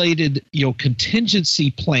formulated,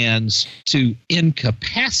 contingency plans to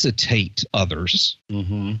incapacitate others,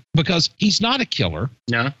 because he's not a killer.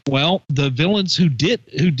 No. Well, the villains who did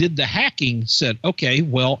the hacking said, okay,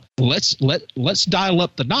 well, let's dial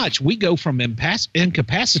up the notch. We go from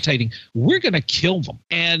incapacitating, we're going to kill them.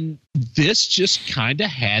 And this just kind of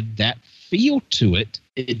had that feel to it.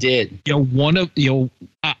 It did.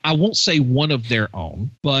 I won't say one of their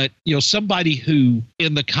own, but somebody who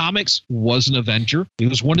in the comics was an Avenger. He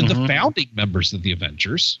was one of the founding members of the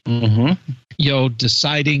Avengers.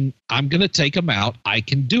 Deciding, I'm going to take them out. I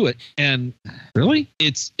can do it. And really,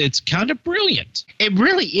 it's kind of brilliant. It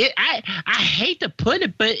really is. I hate to put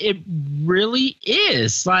it, but it really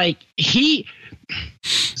is. Like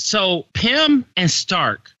So Pym and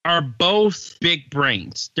Stark are both big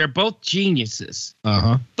brains. They're both geniuses.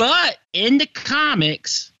 But in the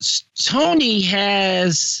comics, Tony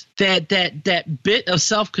has that bit of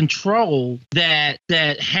self-control that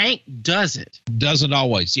Hank doesn't. Doesn't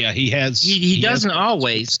always. Yeah, he has. He doesn't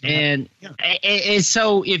always. And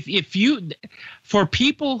so if you, for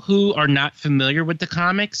people who are not familiar with the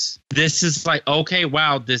comics, this is like, okay,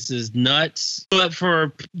 wow, this is nuts. But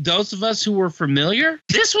for those of us who were familiar,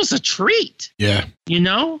 this was a treat. Yeah.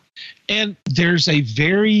 And there's a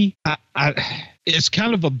very, it's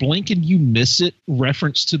kind of a blink and you miss it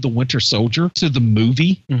reference to the Winter Soldier, to the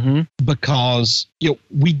movie, because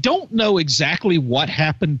we don't know exactly what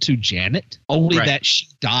happened to Janet, only that she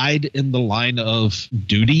died in the line of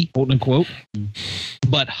duty, quote unquote.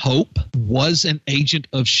 But Hope was an agent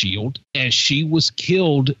of S.H.I.E.L.D., and she was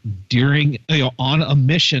killed during on a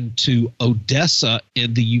mission to Odessa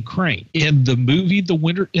in the Ukraine. In the movie,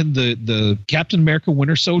 the Captain America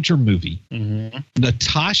Winter Soldier movie,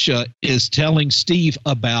 Natasha is telling Steve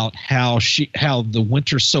about how the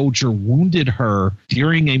Winter Soldier wounded her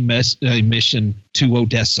during a mission to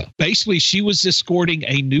Odessa. Basically, she was escorting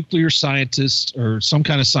a nuclear scientist or some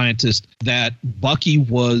kind of scientist that Bucky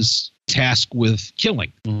was tasked with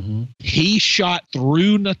killing. He shot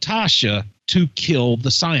through Natasha to kill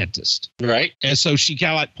the scientist. Right. And so she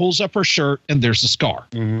kind of like pulls up her shirt and there's a scar.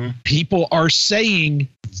 People are saying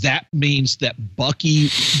that means that Bucky,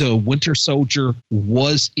 the Winter Soldier,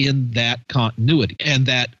 was in that continuity and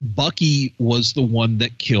that Bucky was the one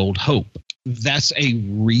that killed Hope. That's a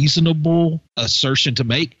reasonable assertion to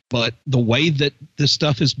make. but the way that this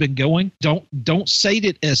stuff has been going, don't state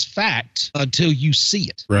it as fact until you see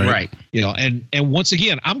it. Right. You know, and once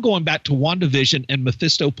again, I'm going back to WandaVision and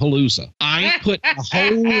Mephistopalooza. I put a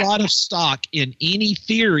whole lot of stock in any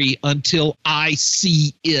theory until I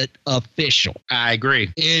see it official. I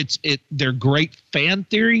agree. They're great fan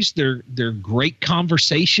theories. They're great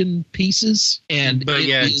conversation pieces, and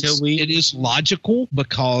it is logical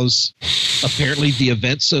because apparently the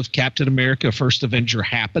events of Captain America: First Avenger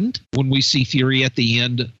happened when we see Fury at the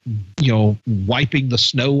end, you know, wiping the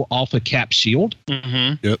snow off of Cap's shield.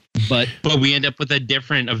 Mm-hmm. Yep. But we end up with a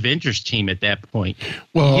different Avengers team at that point.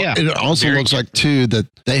 Well, it also looks like too that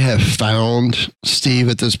they have found Steve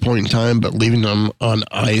at this point in time, but leaving him on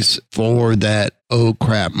ice for that oh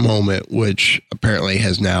crap moment, which apparently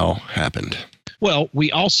has now happened. Well,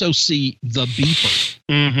 we also see the beeper.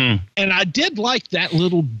 Mm-hmm. And I did like that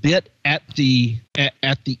little bit at the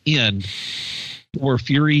end where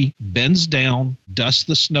Fury bends down, dusts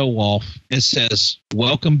the snow off, and says,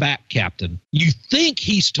 "Welcome back, Captain." You think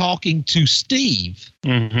he's talking to Steve,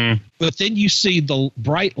 but then you see the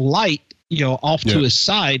bright light, you know, off to his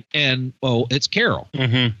side, and it's Carol.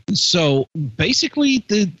 So basically,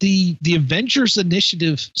 the Avengers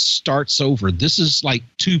Initiative starts over. This is like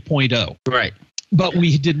 2.0, right? But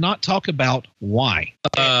we did not talk about why.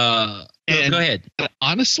 Go ahead.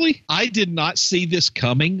 Honestly, I did not see this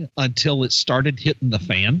coming until it started hitting the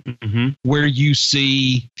fan, where you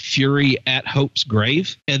see Fury at Hope's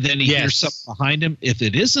grave, and then he hears something behind him. If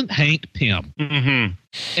it isn't Hank Pym.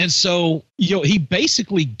 And so, you know, he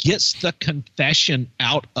basically gets the confession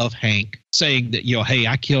out of Hank saying that, you know, hey,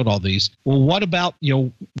 I killed all these. Well, what about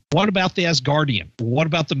the Asgardian? What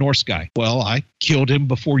about the Norse guy? Well, I killed him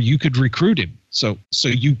before you could recruit him. So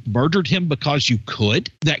you murdered him because you could,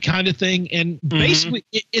 that kind of thing. And basically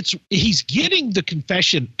he's getting the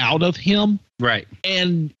confession out of him. Right.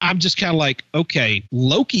 And I'm just kind of like, okay,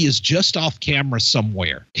 Loki is just off camera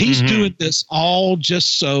somewhere. He's doing this all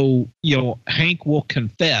just so, you know, Hank will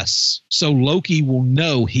confess, so Loki will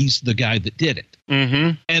know he's the guy that did it.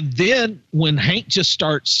 And then when Hank just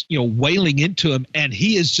starts, you know, wailing into him, and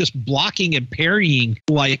he is just blocking and parrying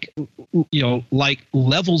like, you know, like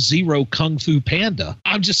level 0 Kung Fu Panda,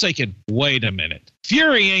 I'm just thinking, wait a minute,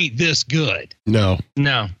 Fury ain't this good. No.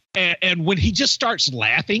 And when he just starts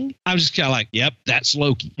laughing, I'm just kind of like, yep, that's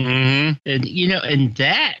Loki. And, you know, and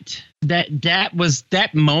that was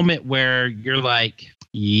that moment where you're like,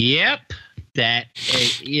 yep, that,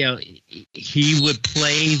 you know, he would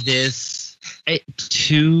play this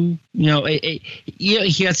to, you know,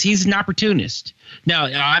 he's an opportunist. Now,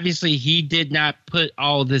 obviously, he did not put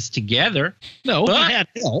all this together. No, but he had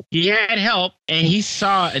help. He had help, and he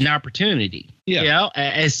saw an opportunity. Yeah. You know?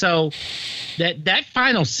 And so that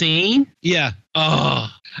final scene. Yeah.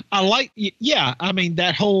 Oh, I like, yeah. I mean,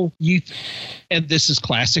 that whole youth, and this is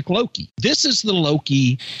classic Loki. This is the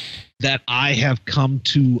Loki that I have come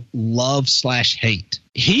to love/hate.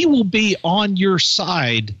 He will be on your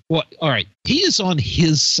side. Well, all right. He is on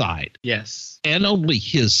his side. Yes. And only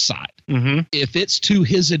his side. If it's to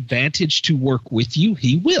his advantage to work with you,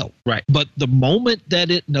 he will. Right. But the moment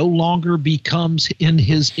that it no longer becomes in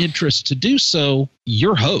his interest to do so,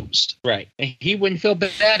 you're hosed. Right. And he wouldn't feel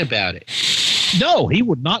bad about it. No, he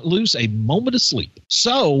would not lose a moment of sleep.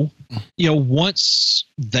 So, you know, once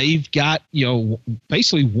they've got, you know,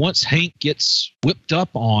 basically once Hank gets whipped up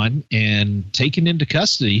on and taken into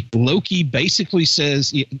custody, Loki basically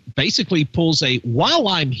pulls a, while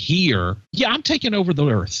I'm here, I'm taking over the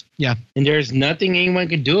Earth. Yeah. And there's nothing anyone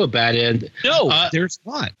can do about it. No, there's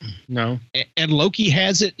not. No. And Loki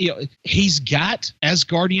has it, you know, he's got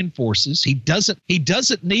Asgardian forces. He doesn't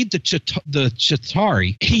need the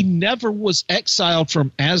Chitauri. He never was exiled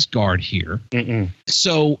from Asgard here.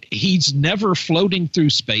 So he's never floating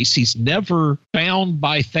through space. He's never found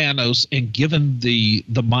by Thanos and given the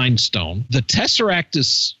Mind Stone. The Tesseract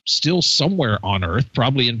is still somewhere on Earth,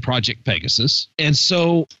 probably in Project Pegasus. And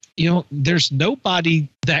so, you know, there's nobody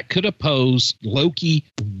that could oppose Loki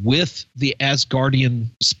with the Asgardian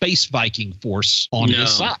space Viking force on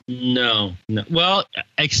his side. No. Well,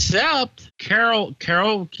 except Carol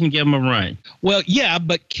can give him a run. Well, yeah,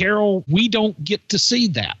 but Carol, we don't get to see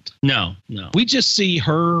that. No. We just see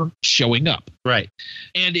her showing up. Right.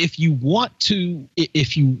 And if you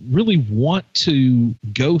really want to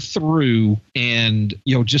go through and,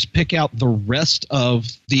 just pick out the rest of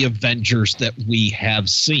the Avengers that we have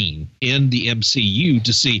seen in the MCU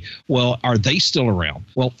to see, well, are they still around?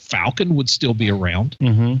 Well, Falcon would still be around.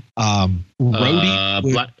 Mm-hmm. Rhodey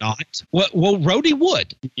would not. Well, Rhodey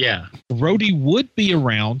would. Yeah. Rhodey would be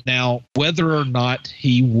around. Now, whether or not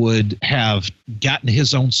he would have gotten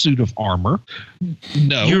his own suit of armor,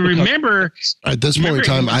 no. You remember at this point in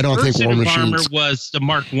time, I don't think War Machine was the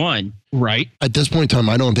Mark I. Right. At this point in time,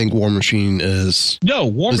 I don't think War Machine is. No,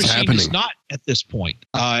 War Machine happening. is not at this point.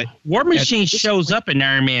 War Machine shows up in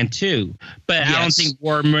Iron Man 2, but yes. I don't think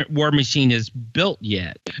War Machine is built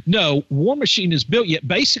yet. No, War Machine is built yet.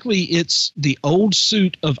 Basically, it's the old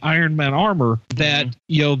suit of Iron Man armor that,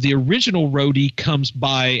 the original Rhodey comes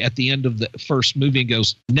by at the end of the first movie and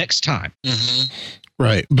goes, next time. Mm-hmm.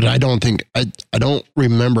 Right. But I don't think, I don't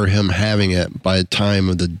remember him having it by the time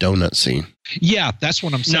of the donut scene. Yeah, that's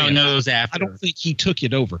what I'm saying. No, it was after. I don't think he took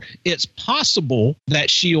it over. It's possible that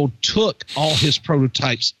S.H.I.E.L.D. took all his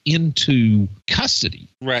prototypes into custody.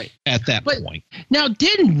 Right. At that point. Now,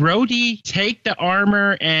 didn't Rhodey take the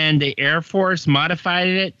armor and the Air Force modified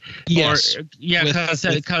it? Yes.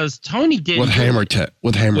 Because Tony did. With Hammer Tech.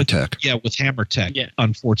 Yeah, with Hammer Tech,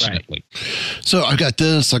 unfortunately. Right. So I got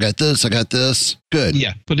this. Good.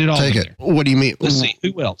 Yeah, put it all Take in it. there. What do you mean? Let's see.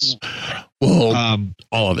 Who else? Well,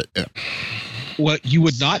 all of it. Yeah. Well, you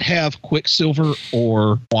would not have Quicksilver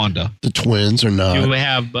or Wanda. The twins are not. You would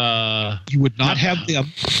have. You would not have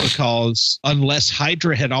them because unless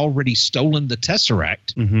Hydra had already stolen the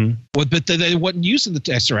Tesseract, but they wasn't using the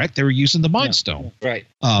Tesseract; they were using the Mind Stone. Right.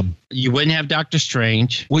 You wouldn't have Doctor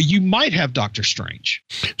Strange. Well, you might have Doctor Strange.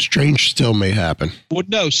 Strange still may happen. Well,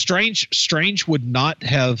 no, Strange would not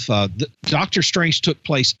have. Doctor Strange took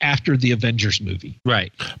place after the Avengers movie.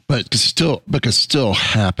 Right. But it could still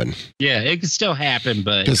happen. Yeah, it could still happen,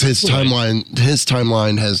 but because his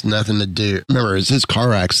timeline has nothing to do. Remember, it's his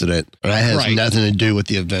car accident. That has nothing to do with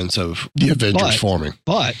the events of the Avengers forming.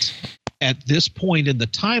 But at this point in the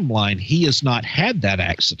timeline, he has not had that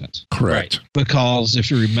accident. Correct. Because if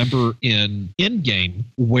you remember in Endgame,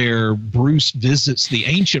 where Bruce visits the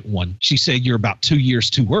Ancient One, she said, "You're about 2 years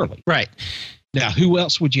too early." Right. Now, who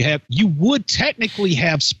else would you have? You would technically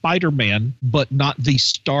have Spider-Man, but not the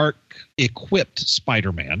Stark-equipped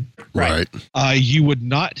Spider-Man. Right. You would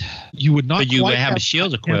not. But you would have a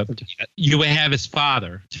shield equipped. You would have his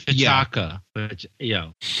father, T'Chaka. Which, we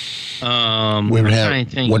would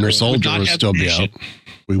have Winter Soldier would still be out.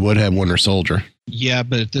 We would have Winter Soldier. Yeah,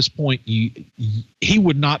 but at this point, he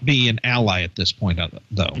would not be an ally at this point,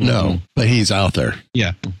 though. No, but he's out there.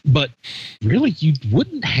 Yeah, but really, you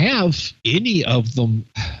wouldn't have any of them.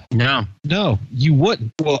 No, you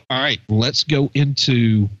wouldn't. Well, all right, let's go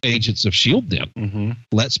into Agents of S.H.I.E.L.D. then. Mm-hmm.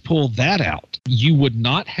 Let's pull that out. You would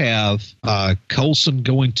not have Coulson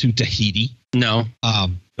going to Tahiti. No.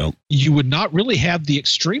 Nope. You would not really have the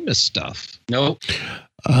extremist stuff. Nope.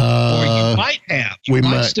 Or you might have.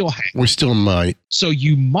 We still might. So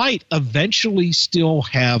you might eventually still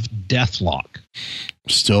have Deathlock.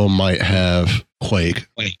 Still might have Quake.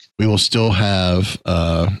 We will still have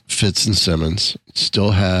Fitz and Simmons.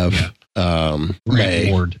 Still have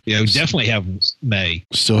May. Ward. Yeah, we definitely have May.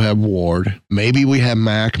 Still have Ward. Maybe we have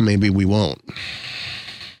Mac. Maybe we won't.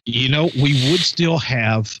 We would still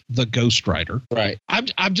have the Ghost Rider. Right.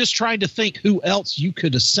 I'm just trying to think who else you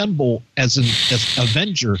could assemble as an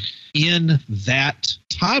Avenger in that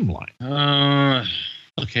timeline.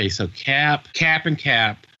 Okay, so Cap.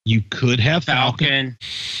 You could have Falcon.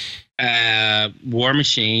 War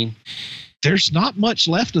Machine. There's not much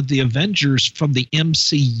left of the Avengers from the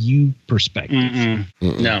MCU perspective. Mm-mm.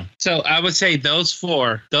 No. So I would say those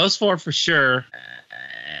four for sure.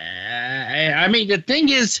 I mean, the thing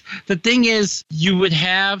is, you would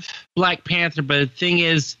have Black Panther, but the thing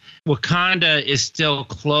is, Wakanda is still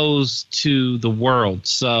closed to the world.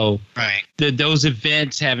 So those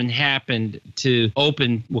events haven't happened to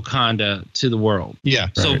open Wakanda to the world. Yeah.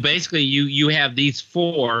 So basically, you have these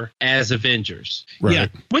four as Avengers. Right. Yeah.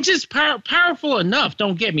 Which is powerful enough.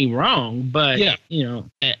 Don't get me wrong, but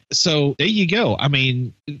So there you go. I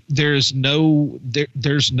mean, there's no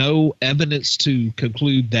evidence to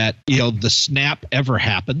conclude that the snap ever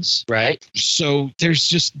happens. Right. So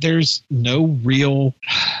there's no real.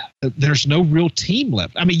 there's no real team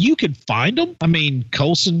left. I mean, you could find them. I mean,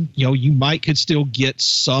 Coulson, you could still get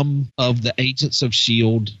some of the Agents of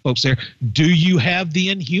S.H.I.E.L.D. folks there. Do you have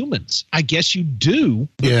the Inhumans? I guess you do,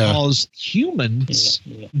 because humans,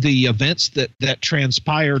 the events that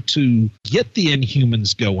transpire to get the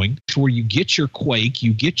Inhumans going, to where you get your Quake,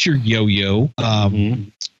 you get your Yo-Yo.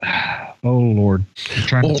 Oh, Lord. I'm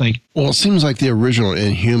trying to think. Well, it seems like the original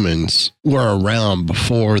Inhumans were around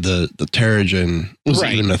before the Terrigen was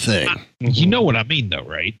even a thing. You know what I mean, though,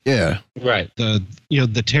 right? Yeah. Right. The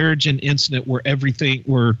Terrigen incident where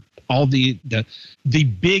all the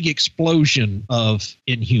big explosion of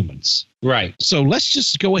Inhumans. Right. So let's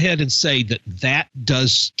just go ahead and say that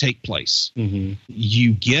does take place. Mm-hmm.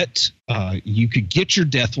 You could get your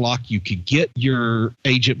Deathlock, you could get your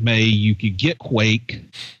Agent May, you could get Quake.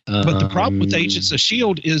 But the problem with Agents of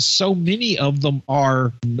S.H.I.E.L.D. is so many of them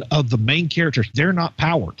are, of the main characters, they're not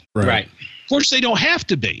powered. Right. Of course, they don't have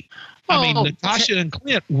to be. I mean, Natasha and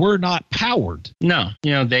Clint were not powered. No,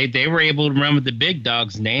 they were able to run with the big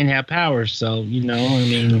dogs and they didn't have power. So,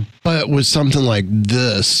 But with something like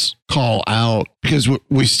this, call out, because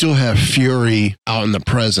we still have Fury out in the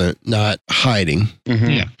present, not hiding. Mm-hmm.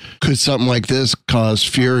 Yeah. Could something like this cause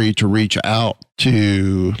Fury to reach out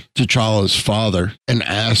to T'Challa's father and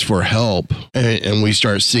ask for help, and we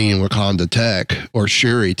start seeing Wakanda Tech or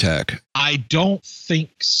Shuri Tech? I don't think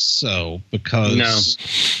so,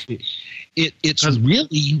 because it's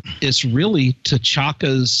really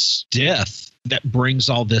T'Chaka's death that brings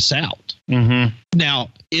all this out. Mm-hmm. Now,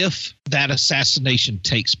 if that assassination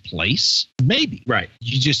takes place, maybe. Right.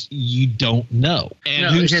 You don't know. And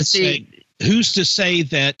who's to say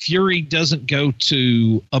that Fury doesn't go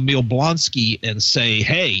to Emil Blonsky and say,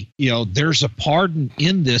 hey, there's a pardon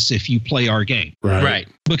in this if you play our game. Right.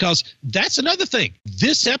 Because that's another thing.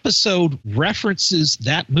 This episode references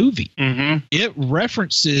that movie. Mm-hmm. It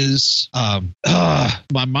references.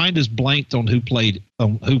 My mind is blanked on who played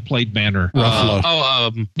Banner.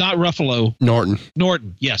 Ruffalo. Not Ruffalo.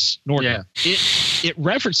 Norton. Yes, Norton. Yeah. It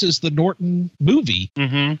references the Norton movie,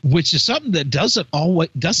 mm-hmm. which is something that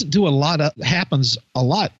happens a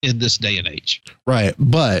lot in this day and age. Right,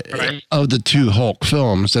 but of the two Hulk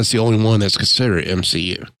films, that's the only one that's considered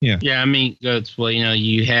MCU. Yeah. Yeah, I mean,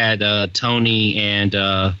 you had Tony and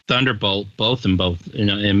Thunderbolt both in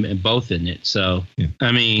it. So,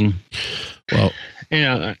 I mean, well,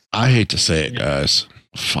 I hate to say it, guys.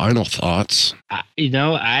 Final thoughts.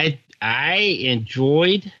 I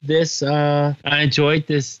enjoyed this. I enjoyed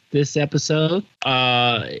this episode.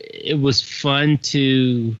 It was fun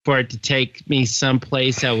for it to take me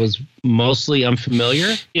someplace that was mostly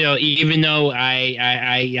unfamiliar. Even though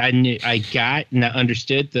I got and I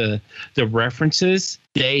understood the references,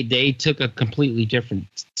 they took a completely different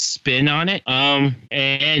spin on it.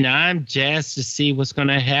 And I'm jazzed to see what's going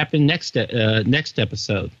to happen next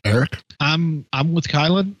episode. Eric? I'm with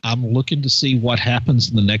Kylan. I'm looking to see what happens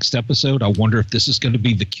in the next episode. I wonder if this is going to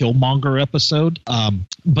be the Killmonger episode.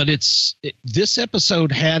 But this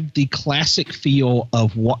episode had the classic feel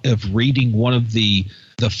of reading one of the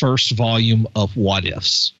first volume of What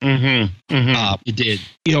Ifs. Mm-hmm. Mm-hmm. It did.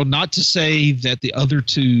 Not to say that the other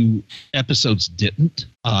two episodes didn't.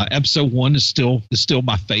 Episode 1 is still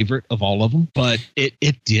my favorite of all of them, but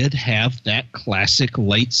it did have that classic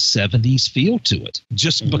late 70s feel to it,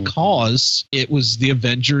 just because it was the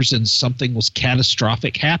Avengers and something was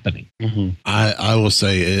catastrophic happening. Mm-hmm. I will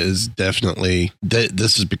say it is definitely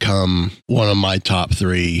this has become one of my top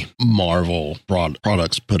 3 Marvel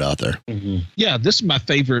products put out there. Mm-hmm. Yeah, this is my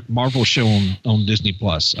favorite Marvel show on Disney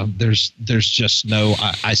Plus. There's just no.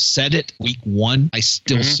 I said it week 1. I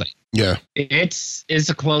still say it. Yeah, it's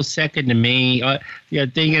a close second to me. The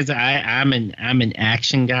thing is, I'm an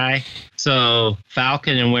action guy, so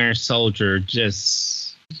Falcon and Winter Soldier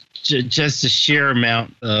just the sheer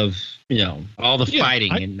amount of all the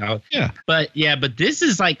fighting But this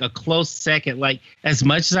is like a close second. Like, as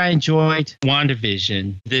much as I enjoyed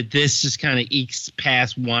WandaVision, this just kind of ekes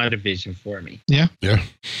past WandaVision for me. Yeah.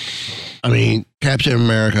 I mean, Captain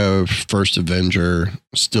America, First Avenger,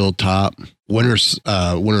 still top. Winter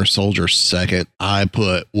Soldier second. I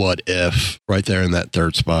put What If right there in that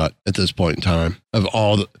third spot at this point in time. Of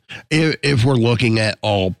all if we're looking at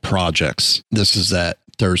all projects, this is that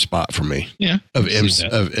third spot for me. Yeah. Of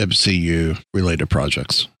MCU related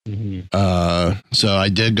projects. Mm-hmm. So I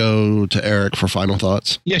did go to Eric for final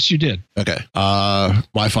thoughts. Yes, you did. Okay.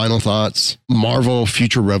 My final thoughts: Marvel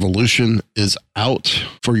Future Revolution is out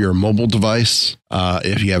for your mobile device.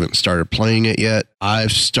 If you haven't started playing it yet,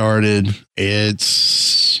 I've started.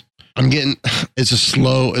 It's it's a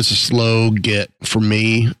slow get for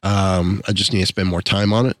me. I just need to spend more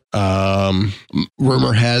time on it.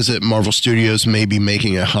 Rumor has it Marvel Studios may be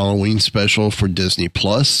making a Halloween special for Disney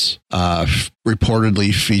Plus,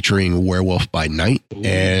 reportedly featuring Werewolf by Night,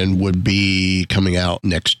 and would be coming out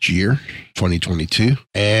next year, 2022.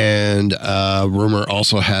 And rumor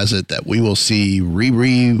also has it that we will see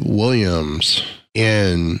Riri Williams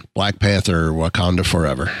in Black Panther: Wakanda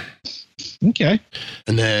Forever. Okay.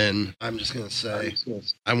 And then I'm just going to say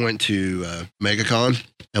I went to MegaCon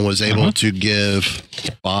and was able to give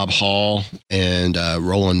Bob Hall and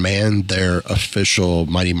Roland Mann their official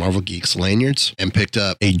Mighty Marvel Geeks lanyards and picked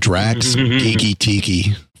up a Drax Geeky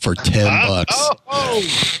Tiki for $10. Oh,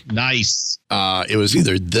 nice. It was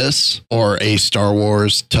either this or a Star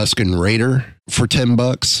Wars Tusken Raider for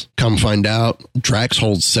 $10. Come find out, Drax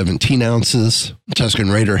holds 17 ounces.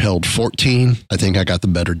 Tusken Raider held 14. I think I got the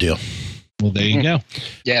better deal. Well, there you go.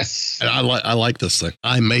 Yes. And I like this thing.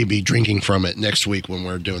 I may be drinking from it next week when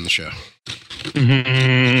we're doing the show.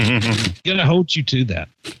 Gonna hold you to that.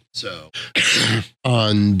 So,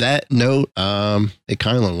 on that note, hey,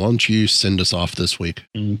 Kylan, why don't you send us off this week?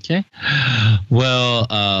 Okay.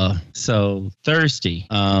 Well, so Thursday,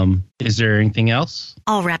 is there anything else?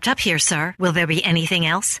 All wrapped up here, sir. Will there be anything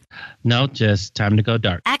else? No, just time to go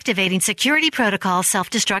dark. Activating security protocol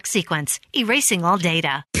self-destruct sequence. Erasing all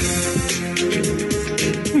data.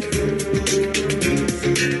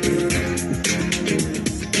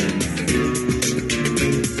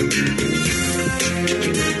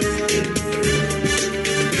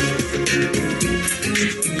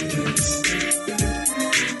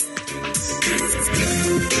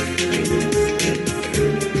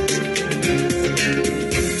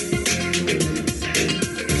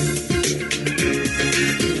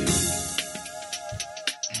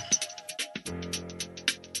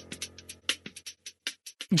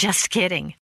 Just kidding.